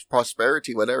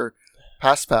Prosperity, whatever,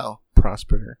 Prosper,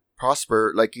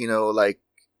 like,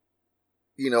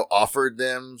 offered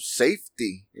them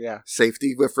safety. Yeah.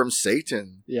 Safety from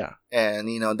Satan. Yeah. And,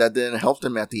 that didn't help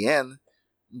them at the end.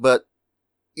 But,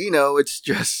 it's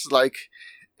just like,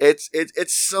 it's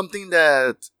something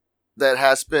that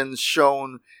has been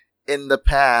shown in the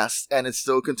past and it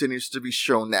still continues to be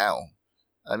shown now.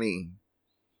 I mean,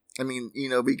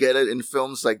 we get it in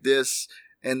films like this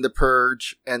and The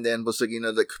Purge, and then was like,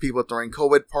 the people throwing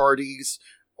COVID parties,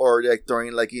 or like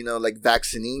throwing like, like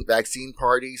vaccine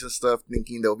parties and stuff,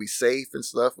 thinking they'll be safe and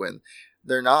stuff when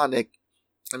they're not. Like,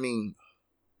 it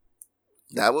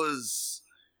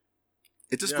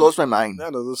just blows my mind. Yeah,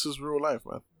 no, this is real life,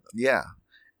 man. Yeah.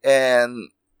 And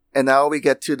now we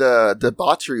get to the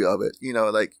debauchery of it,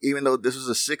 like, even though this was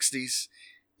the 60s,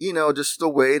 just the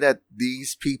way that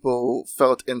these people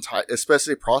felt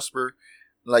especially Prosper,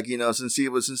 like, since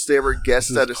they were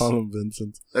guests at call him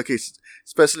Vincent. Okay,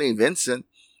 especially Vincent,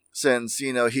 since,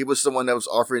 he was the one that was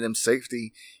offering them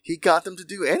safety, he got them to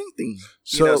do anything.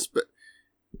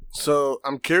 So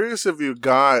I'm curious if you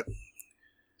got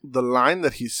the line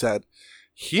that he said.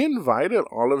 He invited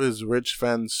all of his rich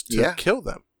fans to kill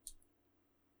them.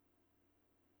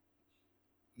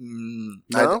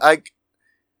 No?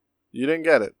 You didn't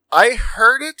get it. I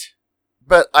heard it,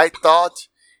 but I thought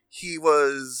he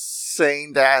was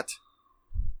saying that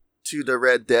to the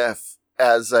Red Death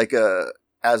as like a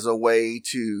way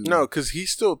to... No, because he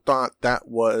still thought that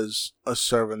was a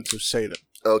servant of Satan.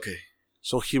 Okay.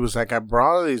 So he was like, I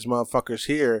brought these motherfuckers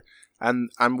here,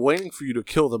 and I'm waiting for you to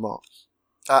kill them all.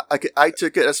 I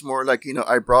took it as more like,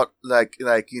 I brought like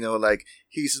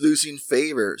he's losing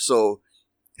favor, so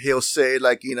he'll say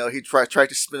like, he tried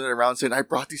to spin it around saying, I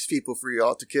brought these people for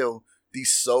y'all to kill,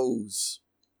 these souls.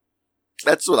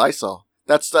 That's what I saw.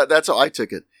 That's how I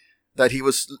took it. That he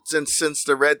was, since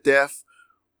the Red Death,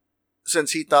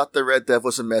 since he thought the Red Death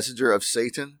was a messenger of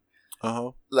Satan,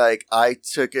 like, I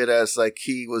took it as like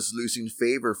he was losing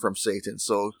favor from Satan,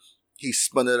 so he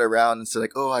spun it around and said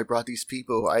like, oh, I brought these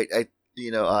people, I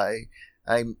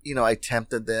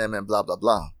tempted them and blah blah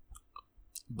blah.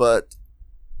 But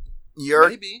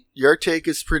your take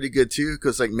is pretty good too,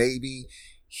 because like maybe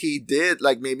he did,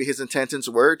 like, maybe his intentions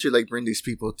were to like bring these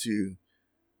people to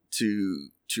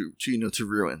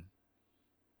ruin.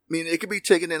 I mean, it could be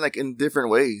taken in like in different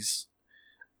ways,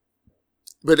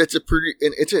 but it's a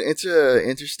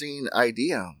interesting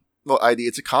idea. Well,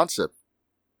 it's a concept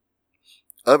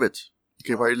of it.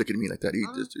 Okay, why are you looking at me like that? You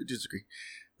disagree?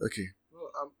 Okay.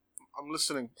 Well, I'm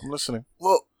listening.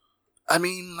 Well, I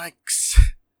mean, like,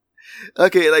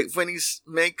 okay, like when he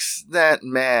makes the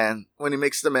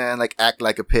man like act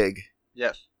like a pig.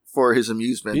 Yes. For his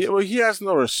amusement. He has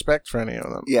no respect for any of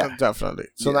them. Yeah. Definitely.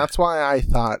 So that's why I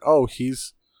thought, oh,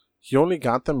 he's he only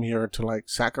got them here to like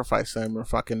sacrifice them or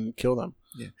fucking kill them.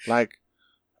 Yeah. Like,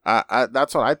 I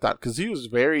that's what I thought, because he was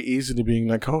very easy to being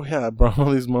like, oh yeah, I brought all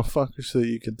these motherfuckers so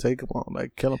you can take them on,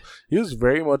 like kill them. He was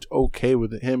very much okay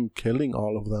with him killing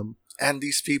all of them. And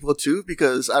these people too,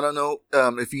 because I don't know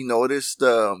if you noticed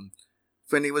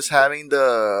when he was having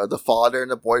the father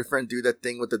and the boyfriend do that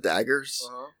thing with the daggers.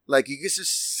 Like, you could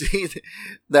just see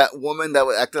that woman that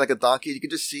was acting like a donkey. You could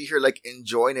just see her like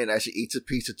enjoying it as she eats a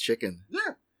piece of chicken.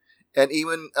 Yeah. And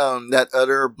even that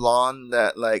other blonde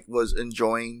that like was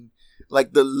enjoying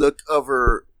like the look of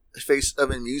her face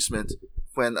of amusement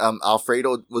when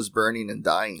Alfredo was burning and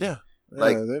dying. Yeah.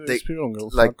 Like these people don't give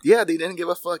a like fuck. yeah, they didn't give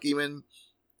a fuck. Even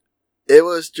it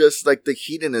was just like the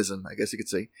hedonism, I guess you could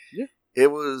say. Yeah.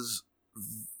 It was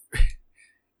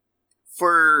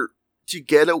to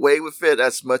get away with it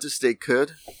as much as they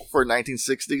could for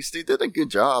 1960s. They did a good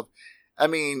job. I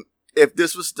mean, if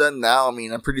this was done now, I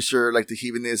mean, I'm pretty sure like the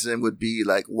hedonism would be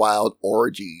like wild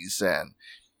orgies and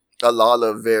a lot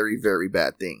of very, very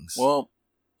bad things. Well,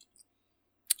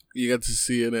 you got to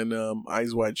see it in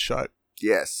Eyes Wide Shut.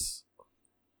 Yes.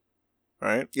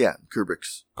 Right? Yeah,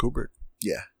 Kubrick's. Kubrick.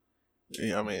 Yeah.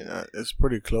 Yeah, I mean, it's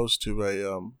pretty close to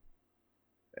a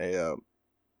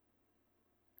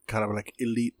kind of like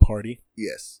elite party.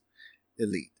 Yes.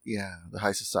 Elite. Yeah, the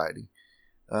high society.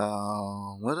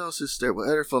 What else is there? What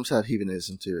other films have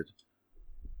hedonism to it?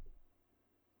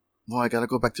 Well, I gotta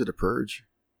go back to The Purge.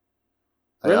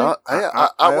 Really? I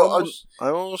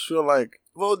almost feel like...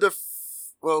 Well,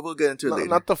 we'll get into it later.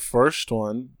 Not the first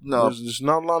one. No. There's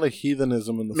not a lot of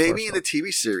heathenism in the first one. Maybe in the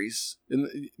TV series. In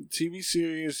the TV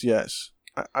series, yes.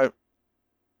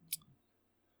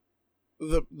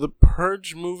 The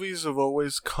Purge movies have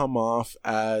always come off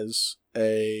as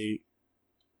a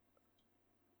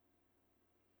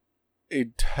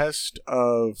test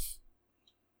of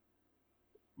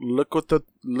look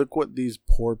what these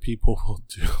poor people will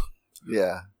do.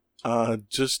 Yeah.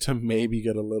 Just to maybe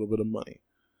get a little bit of money.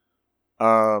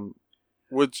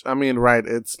 Which, I mean, right,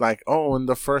 it's like, oh, in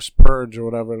the first Purge or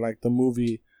whatever, like the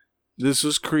movie, this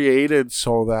was created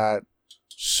so that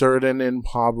certain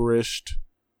impoverished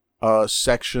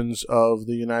sections of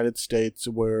the United States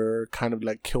were kind of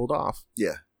like killed off.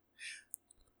 Yeah.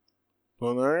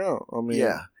 Well, there you go. I mean,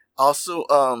 yeah. Also,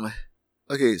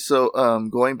 okay, so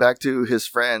going back to his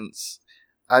friends,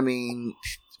 I mean,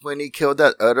 when he killed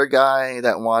that other guy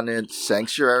that wanted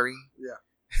sanctuary, yeah,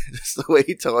 that's the way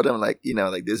he told him, like, you know,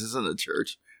 like, this isn't a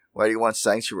church. Why do you want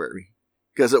sanctuary?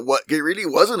 Because it really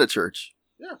wasn't a church.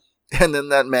 Yeah. And then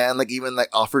that man, like, even like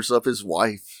offers up his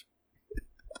wife.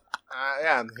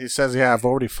 Yeah, and he says, "Yeah, I've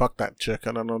already fucked that chick.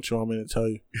 I don't know what you want me to tell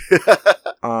you."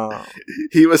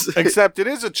 He was, except it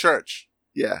is a church.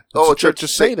 Yeah. It's a church of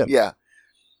Satan. Yeah.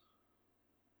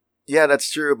 Yeah,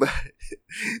 that's true. But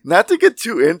not to get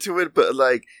too into it, but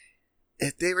like,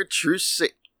 if they were true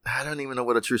I don't even know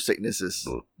what a true Satanist is.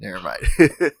 Never mind.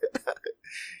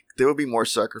 There would be more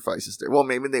sacrifices there. Well,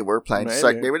 maybe they were planning.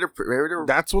 Maybe they're.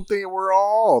 That's what they were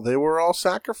all. They were all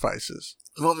sacrifices.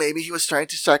 Well, maybe he was trying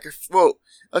to sacrifice. Well,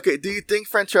 okay. Do you think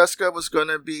Francesca was going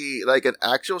to be like an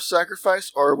actual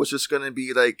sacrifice, or was just going to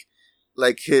be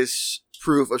like his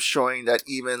proof of showing that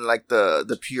even like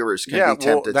the purists can be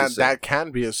tempted to sin? That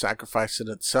can be a sacrifice in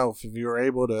itself if you're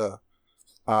able to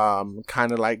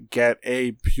kind of like get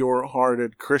a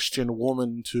pure-hearted Christian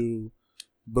woman to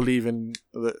believe in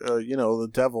the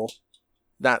devil.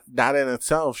 That in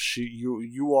itself,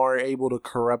 you are able to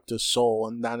corrupt a soul,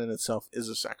 and that in itself is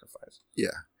a sacrifice.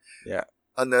 Yeah.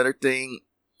 Another thing,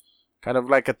 kind of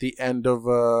like at the end of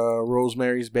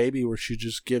Rosemary's Baby, where she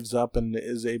just gives up and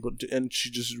is able to, and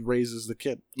she just raises the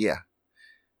kid. Yeah,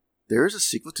 there is a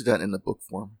sequel to that in the book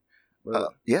form.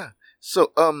 Really? Yeah.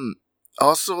 So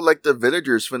also like the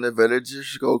villagers, when the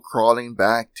villagers go crawling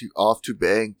back to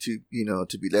beg to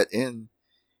be let in,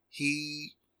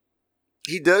 he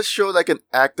does show like an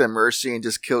act of mercy and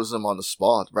just kills them on the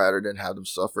spot rather than have them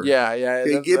suffer. Yeah.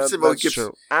 He gives him. That's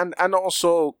true. And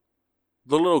also,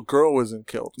 the little girl isn't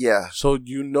killed. Yeah. So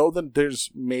you know that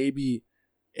there's maybe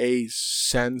a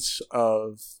sense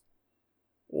of,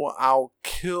 well, I'll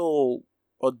kill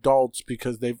adults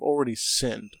because they've already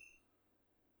sinned.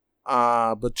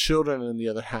 But children, on the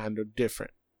other hand, are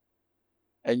different.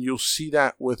 And you'll see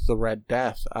that with the Red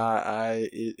Death.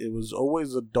 It was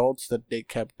always adults that they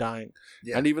kept dying.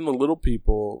 Yeah. And even the little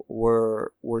people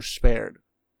were spared.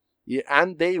 Yeah,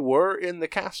 and they were in the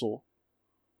castle.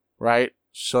 Right?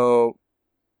 So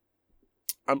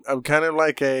I'm kind of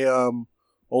like a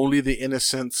only the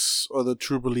innocents or the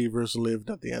true believers lived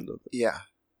at the end of it. Yeah.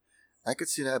 I could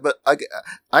see that. But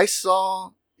I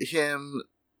saw him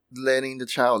letting the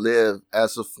child live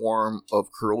as a form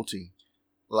of cruelty.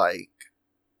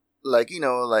 like you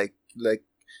know, like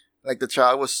the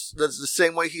child was. That's the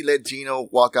same way he let Gino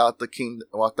walk out of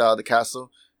the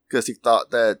castle, because he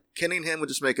thought that killing him would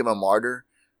just make him a martyr,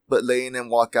 but letting him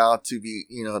walk out to be,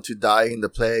 you know, to die in the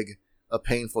plague, a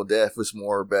painful death, was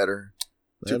more better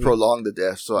to prolong the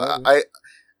death. So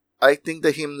I think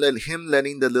that him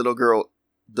letting the little girl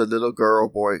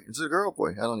boy, it's a girl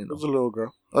boy, I don't even know. It was a little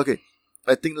girl. Okay,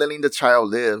 I think letting the child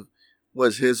live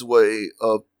was his way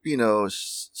of, you know,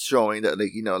 showing that,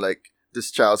 like, you know, like, this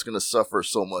child's gonna suffer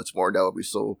so much more. That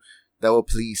will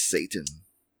please Satan,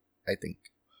 I think.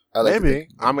 Maybe.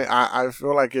 I mean, I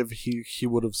feel like if he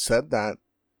would have said that,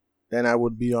 then I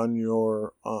would be on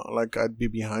your like, I'd be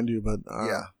behind you. But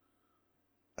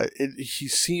he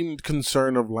seemed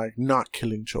concerned of, like, not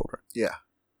killing children. Yeah.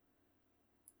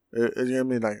 You know what I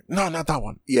mean? Like, no, not that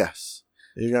one. Yes.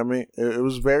 You got me? It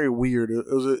was very weird. It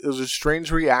was a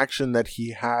strange reaction that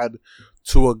he had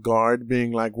to a guard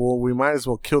being like, well, we might as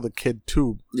well kill the kid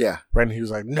too. Yeah. Right? And he was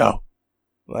like, no.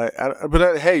 Like,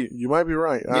 hey, you might be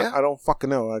right. Yeah. I don't fucking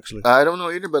know, actually. I don't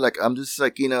know either, but, like, I'm just,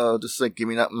 like, you know, just, like,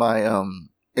 giving up my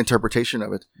interpretation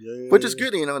of it. Yeah, which is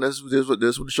good, you know. This is what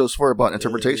the show's for, about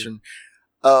interpretation.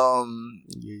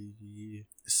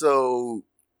 So,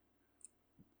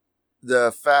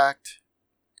 the fact...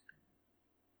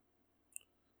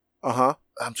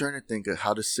 I'm trying to think of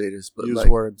how to say this, but use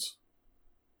words.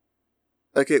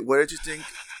 Okay, what did you think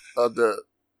of the?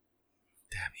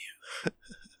 Damn you!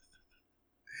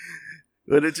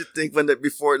 What did you think when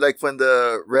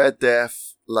the Red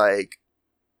Death like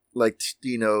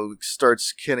you know,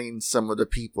 starts killing some of the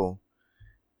people,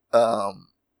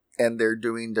 and they're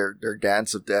doing their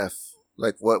dance of death?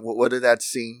 Like, what did that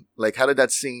scene, like, how did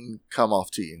that scene come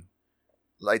off to you?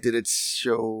 Like, did it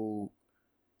show?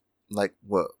 Like,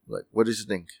 what did you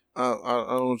think? I don't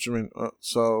know what you mean.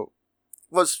 So,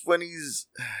 was when he's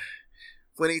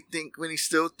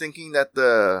still thinking that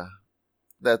the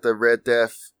Red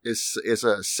Death is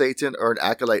a Satan or an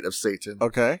acolyte of Satan.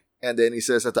 Okay. And then he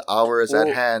says that the hour is at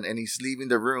hand, and he's leaving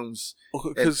the rooms.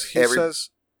 Because he says,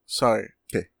 sorry.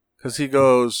 Okay. Because he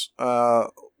goes,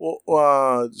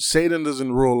 Satan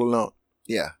doesn't rule alone.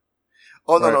 Yeah.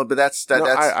 Oh, right. No, but that's... I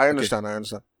understand, okay. I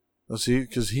understand. See,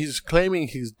 because he's claiming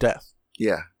he's death.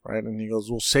 Yeah. Right? And he goes,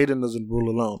 well, Satan doesn't rule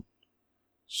alone.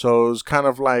 So it's kind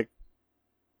of like,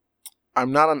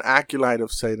 I'm not an acolyte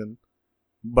of Satan,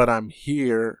 but I'm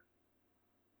here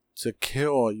to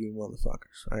kill all you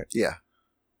motherfuckers, right? Yeah.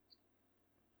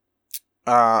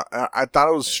 I thought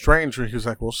it was strange when he was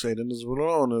like, well, Satan doesn't rule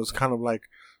alone. It was kind of like,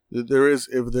 if there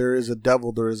is a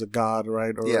devil, there is a God,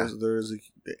 right? Or there is an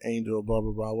angel, blah,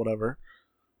 blah, blah, whatever.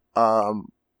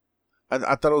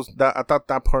 I thought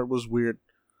that part was weird.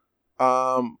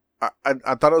 I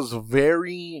thought it was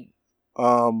very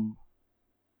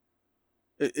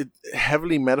it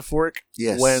heavily metaphoric.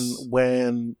 Yes.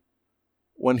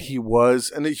 When he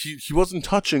was, and he wasn't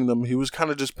touching them. He was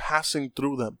kind of just passing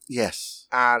through them. Yes.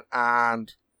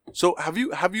 And so have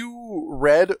you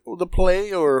read the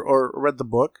play or read the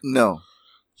book? No.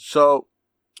 So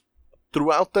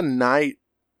throughout the night,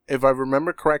 if I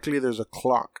remember correctly, there's a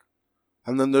clock.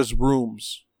 And then there's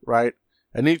rooms, right?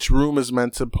 And each room is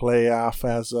meant to play off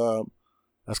as kind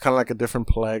of like a different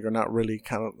plague, or not really.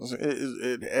 Kind of.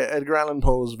 Edgar Allan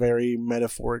Poe is very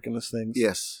metaphoric in his things.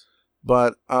 Yes.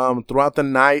 But throughout the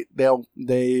night,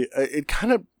 it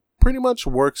kind of pretty much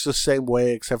works the same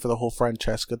way, except for the whole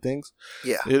Francesca things.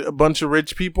 Yeah. A bunch of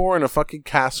rich people are in a fucking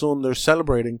castle and they're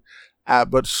celebrating.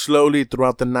 But slowly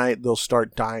throughout the night, they'll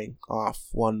start dying off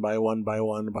one by one by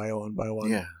one by one by one.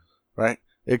 Yeah. Right?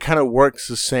 It kind of works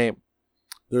the same.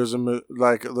 There's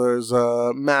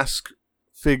a Masque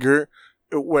figure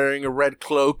wearing a red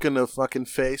cloak and a fucking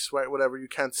face, right? Whatever, you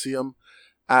can't see him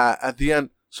at the end.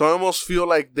 So I almost feel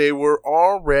like they were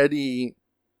already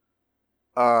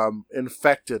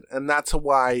infected, and that's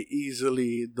why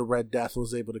easily the Red Death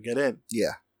was able to get in.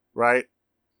 Yeah. Right?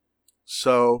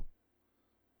 So,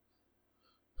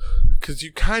 because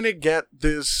you kind of get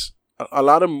this, a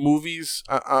lot of movies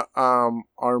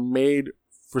are made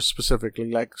for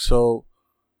specifically, like, so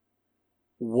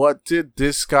what did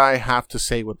this guy have to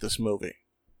say with this movie?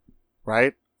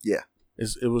 Right? Yeah.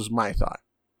 It was my thought.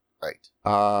 Right.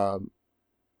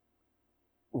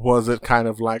 Was it kind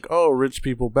of like, oh, rich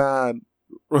people bad,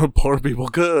 poor people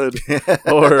good,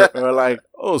 or like,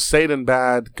 oh, Satan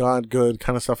bad, God good,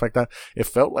 kind of stuff like that? It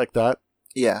felt like that.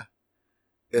 Yeah.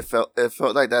 It felt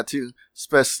like that too,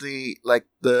 especially like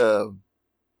the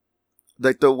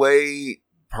way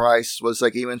Price was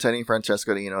like even telling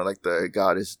Francesca, you know, like the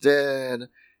God is dead,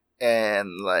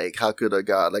 and like how could a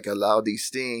God like allow these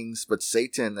things? But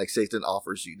Satan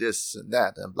offers you this and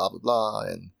that and blah blah blah,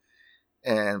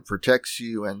 and protects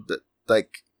you, and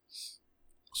like.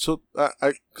 So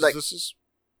like this is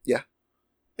yeah.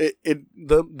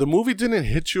 The movie didn't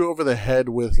hit you over the head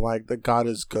with like the God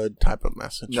is good type of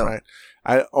message, right?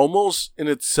 I almost in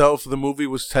itself the movie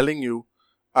was telling you,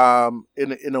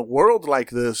 in a world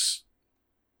like this,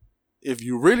 if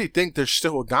you really think there's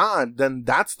still a God, then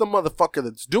that's the motherfucker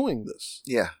that's doing this.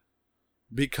 Yeah.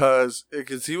 Because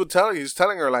he's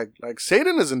telling her like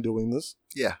Satan isn't doing this.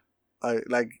 Yeah.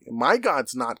 Like my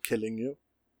God's not killing you.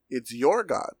 It's your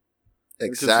God.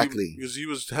 Exactly. Because he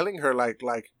was telling her like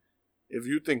if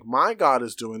you think my God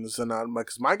is doing this, and I'm like,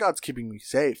 because my God's keeping me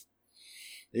safe.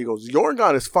 He goes, your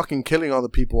God is fucking killing all the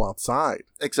people outside.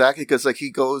 Exactly, because like he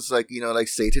goes like, like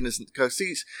Satan is, because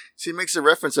he makes a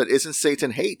reference that isn't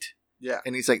Satan hate? Yeah.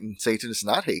 And he's like, Satan is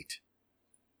not hate.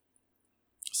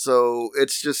 So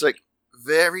it's just like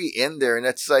very in there, and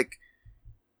it's like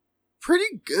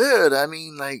pretty good. I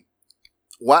mean, like,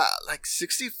 wow, like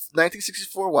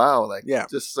 1964, wow, like, yeah,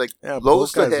 just like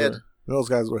blows the head. Those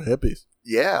guys were hippies.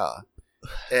 Yeah.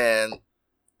 And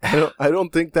I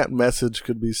don't think that message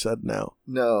could be said now.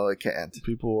 No, it can't.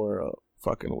 People were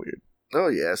fucking weird. Oh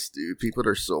yes, dude. People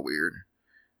are so weird,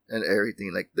 and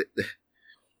everything. Like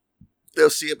they'll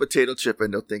see a potato chip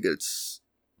and they'll think it's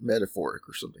metaphoric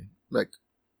or something. Like,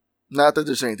 not that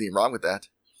there's anything wrong with that.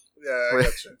 Yeah, I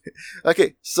gotcha.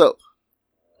 Okay, so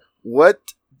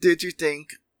what did you think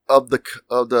of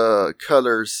the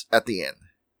colors at the end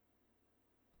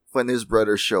when his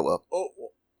brothers show up? Oh,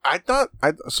 I thought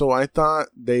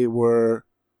they were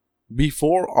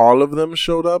before all of them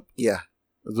showed up. Yeah,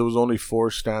 there was only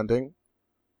 4 standing.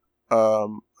 I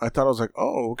thought I was like,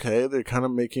 oh, okay, they're kind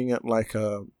of making it like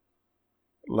a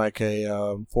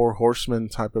 4 horsemen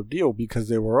type of deal, because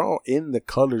they were all in the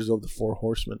colors of the 4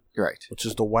 horsemen, right? Which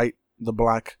is the white, the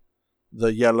black,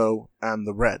 the yellow, and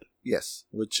the red. Yes,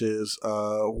 which is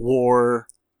war.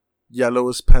 Yellow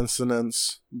is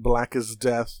pestilence, black is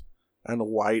death, and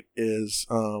white is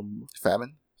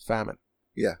famine.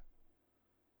 Yeah.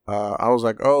 I was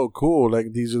like, oh, cool.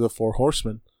 Like, these are the 4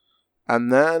 horsemen.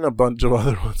 And then a bunch of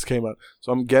other ones came out.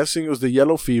 So I'm guessing it was the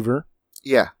yellow fever.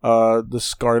 Yeah. The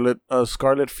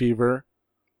scarlet fever.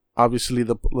 Obviously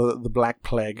the black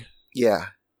plague. Yeah.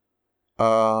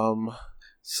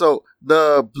 So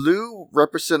the blue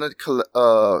represented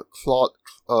Claria.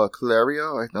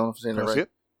 I don't know if I'm saying that right.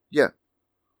 Yeah.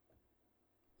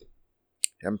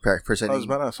 I'm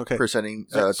presenting. Okay. Presenting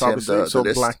so Tim the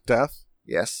list. Black Death.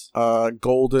 Yes.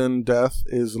 Golden Death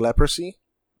is leprosy.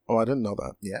 Oh, I didn't know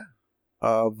that. Yeah.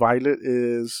 Violet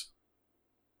is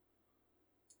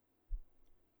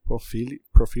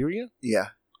porphyria. Yeah.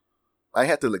 I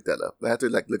had to look that up. I had to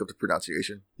look up the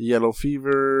pronunciation. Yellow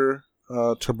fever.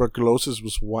 Tuberculosis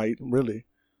was white. Really.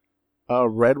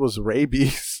 Red was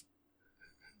rabies.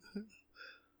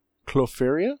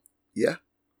 Clophiria. Yeah.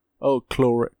 Oh,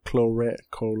 cholera.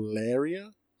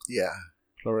 Yeah.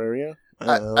 Chloraria.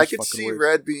 I could see weird.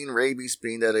 Red being rabies,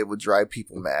 being that it would drive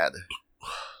people mad.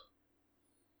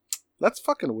 That's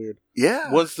fucking weird.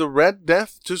 Yeah. Was the Red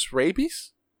Death just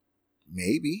rabies?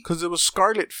 Maybe. Because it was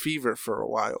scarlet fever for a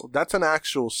while. That's an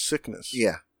actual sickness.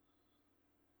 Yeah.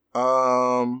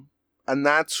 And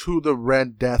that's who the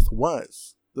Red Death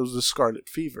was. There was the scarlet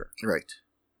fever. Right.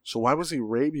 So why was he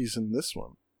rabies in this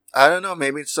one? I don't know.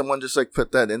 Maybe someone just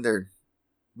put that in there.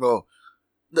 Well,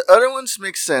 the other ones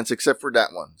make sense except for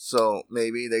that one. So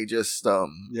maybe they just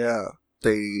yeah.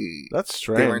 That's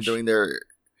strange. They weren't doing their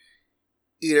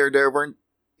either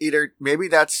maybe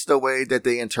that's the way that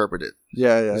they interpret it.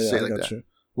 Yeah, I got you.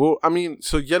 Well, I mean,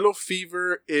 so yellow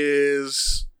fever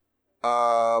is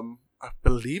I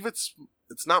believe it's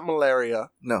not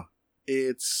malaria. No.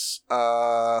 It's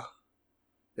it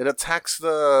attacks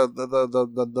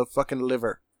the fucking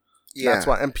liver. Yeah. That's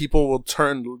why, and people will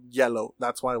turn yellow.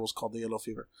 That's why it was called the yellow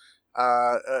fever.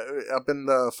 Up in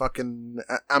the fucking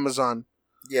Amazon.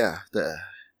 Yeah, the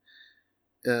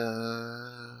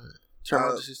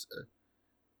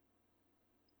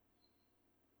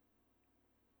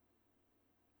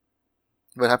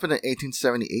what happened in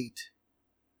 1878?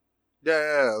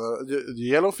 Yeah. The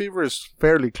yellow fever is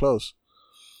fairly close.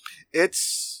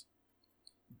 It's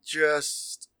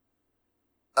just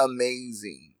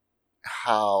amazing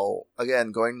how,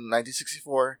 again, going to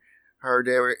 1964, how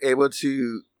they were able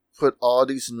to put all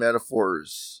these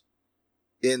metaphors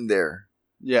in there.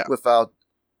 Yeah. Without,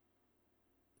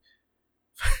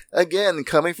 again,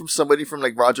 coming from somebody from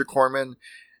like Roger Corman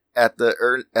at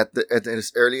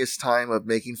his earliest time of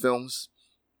making films,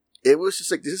 it was just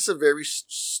like, this is a very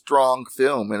strong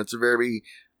film, and it's very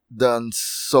done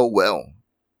so well.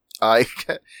 I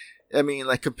mean,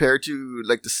 like, compared to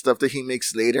like the stuff that he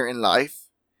makes later in life,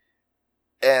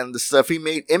 and the stuff he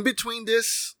made in between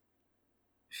this,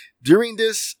 during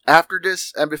this, after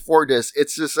this, and before this,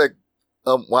 it's just like,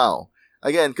 wow.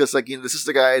 Again, because like, this is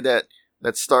the guy that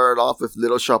started off with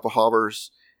Little Shop of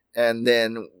Horrors, and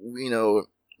then he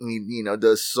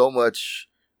does so much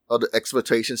of the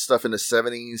exploitation stuff in the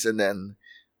 70s, and then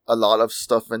a lot of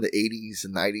stuff in the 80s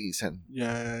and 90s, and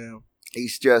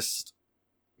it's just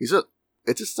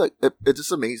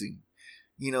amazing.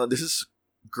 This is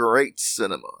great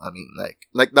cinema. I mean, like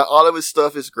not all of his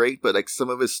stuff is great, but like some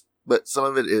of it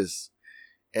is,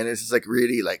 and it's just like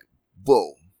really like,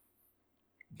 whoa,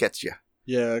 gets you.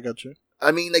 Yeah, I got you.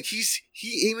 I mean, like he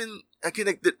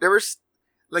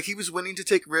was willing to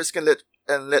take risk and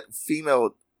let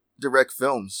female direct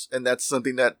films, and that's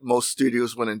something that most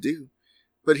studios wouldn't do.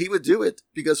 But he would do it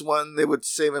because one, they would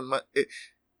save him money.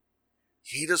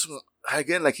 He doesn't.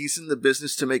 Again, like he's in the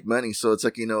business to make money, so it's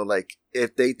like like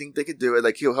if they think they could do it,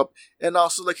 like he'll help, and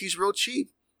also like he's real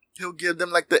cheap. He'll give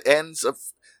them like the ends of.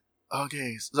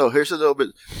 Okay, so here's a little bit.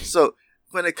 So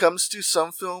when it comes to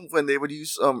some film, when they would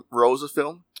use rolls of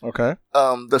film, okay,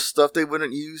 the stuff they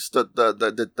wouldn't use,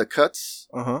 the cuts,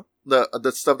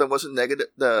 the stuff that wasn't negative,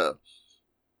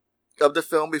 of the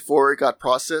film before it got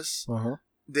processed,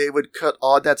 they would cut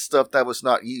all that stuff that was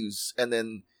not used, and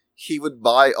then he would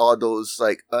buy all those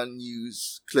like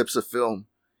unused clips of film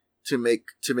to make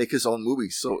his own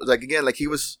movies. So like again, like he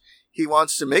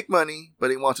wants to make money, but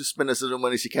he wants to spend as little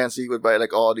money as he can. So he would buy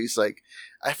like all these like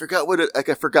I forgot what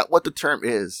the term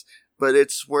is, but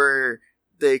it's where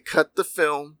they cut the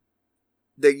film,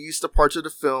 they use the parts of the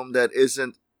film that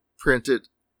isn't printed,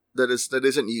 that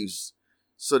isn't used.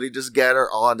 So they just gather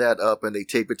all that up and they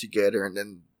tape it together, and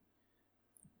then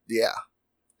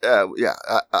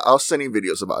I'll send you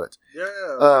videos about it. Yeah,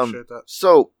 I appreciate that.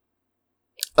 So,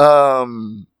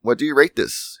 what do you rate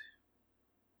this?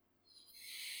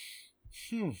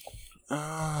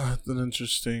 It's an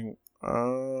interesting.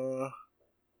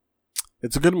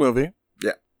 It's a good movie.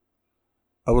 Yeah.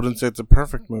 I wouldn't say it's a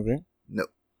perfect movie. No.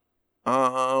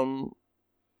 I'm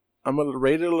gonna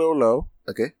rate it a little low.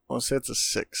 Okay. I'll say it's a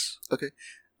 6. Okay.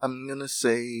 I'm gonna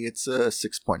say it's a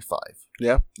 6.5.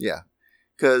 Yeah. Yeah.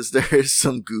 Because there is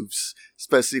some goofs,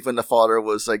 especially when the father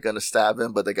was like gonna stab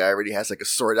him, but the guy already has like a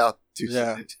sword out.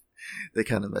 Yeah. They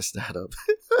kind of messed that up.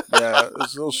 Yeah,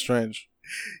 it's a little strange.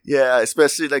 Yeah,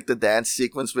 especially like the dance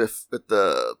sequence with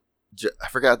the I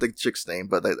forgot the chick's name,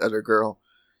 but the other girl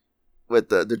with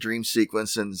the dream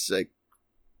sequence, and it's like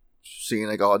seeing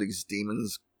like all these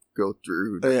demons go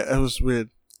through. Yeah, it was weird.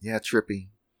 Yeah, trippy.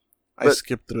 I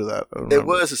skipped through that. It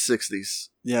was the 60s.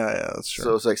 Yeah, that's true.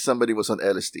 So it's like somebody was on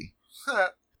LSD.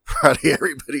 Probably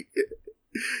everybody.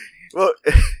 Well,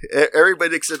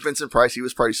 everybody except Vincent Price. He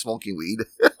was probably smoking weed.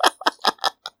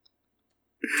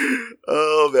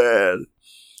 Oh man!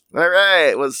 All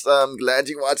right, glad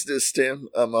you watched this, Tim.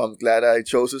 I'm glad I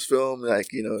chose this film. Like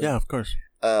yeah, of course.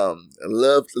 I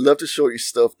love to show you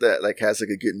stuff that like has like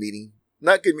a good meaning.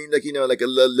 Not good meaning, like like a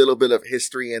little bit of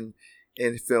history and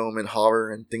in film and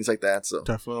horror and things like that. So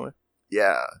definitely.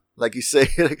 Yeah, like you say,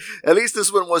 at least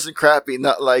this one wasn't crappy.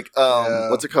 Not like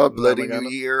what's it called, Bloody New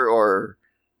Year, or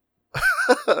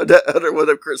that other one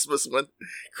of Christmas one,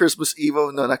 Christmas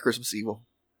Evil. No, not Christmas Evil.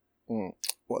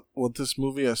 What this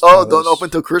movie has? Don't open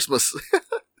till Christmas.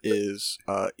 Is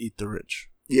Eat the Rich?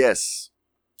 Yes.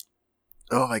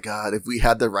 Oh my God! If we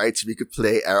had the rights, we could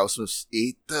play Aerosmith's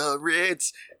 "Eat the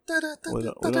Rich."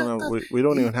 We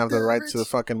don't even have the rights to the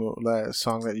fucking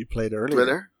song that you played earlier.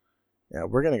 Twitter? Yeah,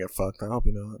 we're gonna get fucked. I hope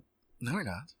you know that. No, we're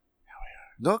not. Yeah, we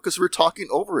are. No, because we're talking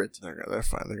over it. They're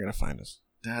fine. They're gonna find us.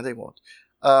 Nah, they won't.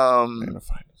 They're gonna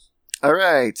find us. All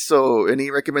right. So, any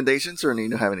recommendations, or do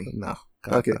you have any? No.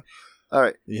 Okay. All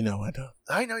right. You know I don't.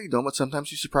 I know you don't, but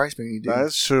sometimes you surprise me when you do.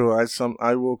 That's true.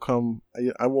 I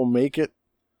will make it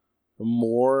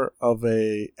more of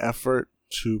a effort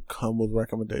to come with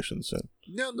recommendations soon.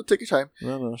 No, take your time.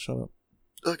 No, shut up.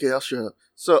 Okay, I'll shut up.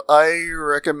 So I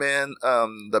recommend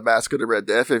The Masque of the Red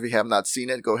Death. If you have not seen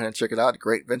it, go ahead and check it out.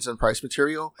 Great Vincent Price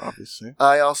material. Obviously.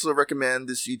 I also recommend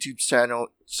this YouTube channel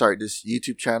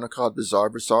called Bizarre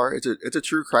Bazaar. It's a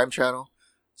true crime channel.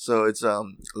 So it's a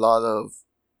lot of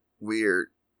weird,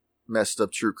 messed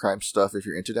up true crime stuff if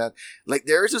you're into that. Like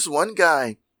there's this one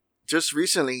guy just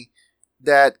recently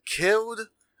that killed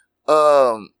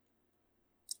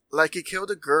he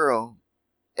killed a girl,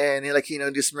 and he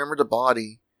dismembered the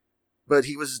body, but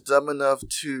he was dumb enough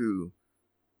to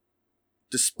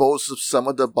dispose of some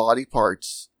of the body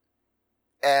parts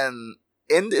and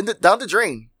down the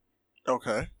drain.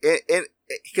 Okay. And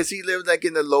because he lived like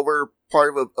in the lower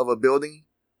part of a building,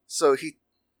 so he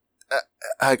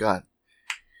I got.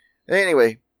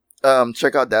 Anyway,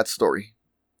 check out that story.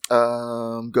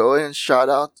 Go ahead and shout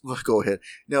out. Well, go ahead.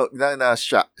 No,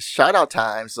 shout out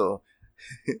time. So,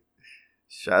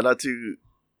 shout out to.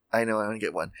 I know I only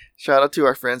get one. Shout out to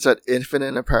our friends at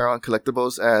Infinite Apparel and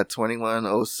Collectibles at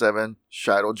 2107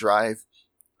 Shadow Drive.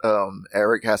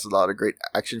 Eric has a lot of great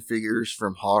action figures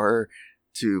from horror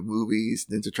to movies,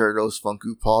 Ninja Turtles,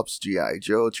 Funko Pops, G.I.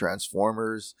 Joe,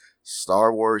 Transformers,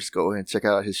 Star Wars. Go ahead and check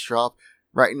out his shop.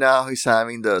 Right now, he's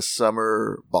having the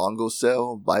summer bongo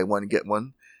sale, buy one get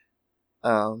one.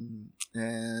 Bogo.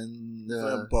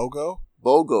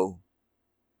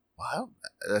 Wow,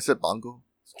 I said bongo.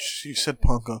 You said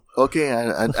bongo. Okay,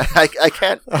 I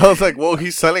can't. I was like, "Whoa,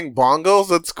 he's selling bongos.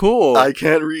 That's cool." I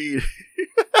can't read.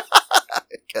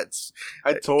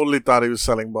 I totally thought he was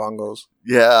selling bongos.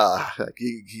 Yeah,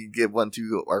 he give one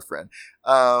to our friend.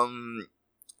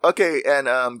 Okay, and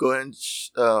go ahead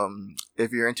and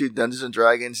if you're into Dungeons and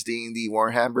Dragons, D&D,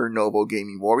 Warhammer, Noble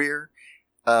Gaming Warrior,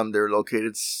 they're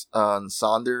located on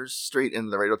Saunders Street in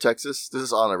Laredo, Texas. This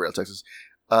is on Laredo, Texas.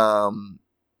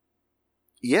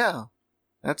 Yeah,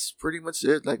 that's pretty much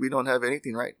it. Like, we don't have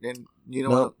anything, right? And you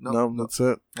know, no, that's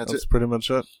it. That's pretty much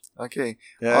it. Okay.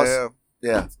 Yeah.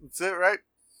 That's it, right?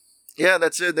 Yeah,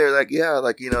 that's it. They're like, yeah,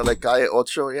 like, you know, like Guy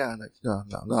Ocho, yeah, like no,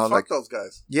 fuck like those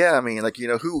guys. Yeah, I mean, like, you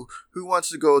know, who wants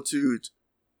to go to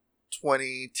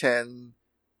 2310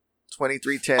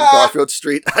 Garfield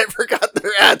Street? I forgot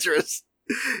their address.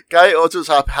 Guy Ocho's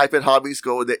Hype and Hobbies.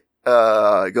 Go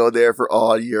there for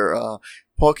all your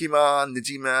Pokemon,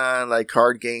 Digimon, like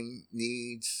card game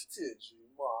needs.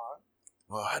 Digimon.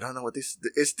 Well, I don't know what this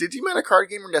is. Digimon a card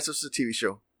game or that's just a TV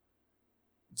show?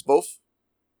 It's both.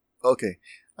 Okay.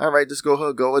 All right, just go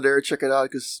over there, check it out,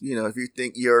 because, you know, if you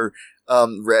think your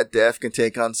Red Death can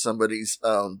take on somebody's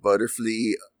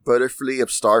Butterfly of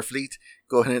Starfleet,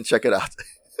 go ahead and check it out.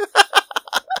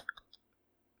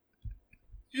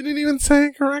 You didn't even say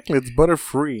it correctly. It's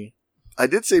Butterfree. I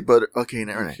did say butter. Okay,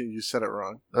 never mind. You said it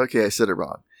wrong. Okay, I said it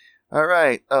wrong. All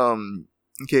right.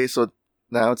 Okay, so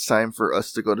now it's time for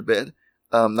us to go to bed.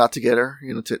 Not together.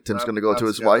 You know, Tim's going to go to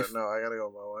his wife. No, I got to go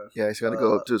with my wife. Yeah, he's going to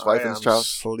go to his wife and his child.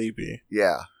 Sleepy.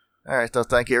 Yeah. All right. So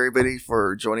thank you, everybody,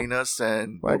 for joining us,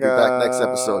 and Bye, we'll be back next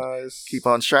episode. Keep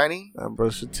on shining. And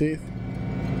brush your teeth.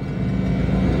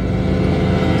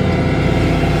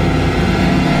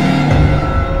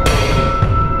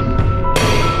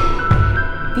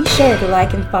 Be sure to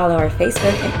like and follow our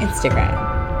Facebook and Instagram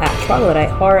at Troglodyte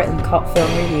Horror and Cult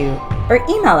Film Review, or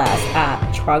email us at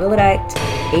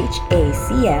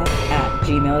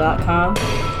troglodytehacf@gmail.com,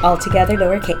 altogether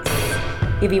lowercase.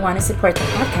 If you want to support the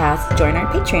podcast, join our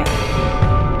Patreon.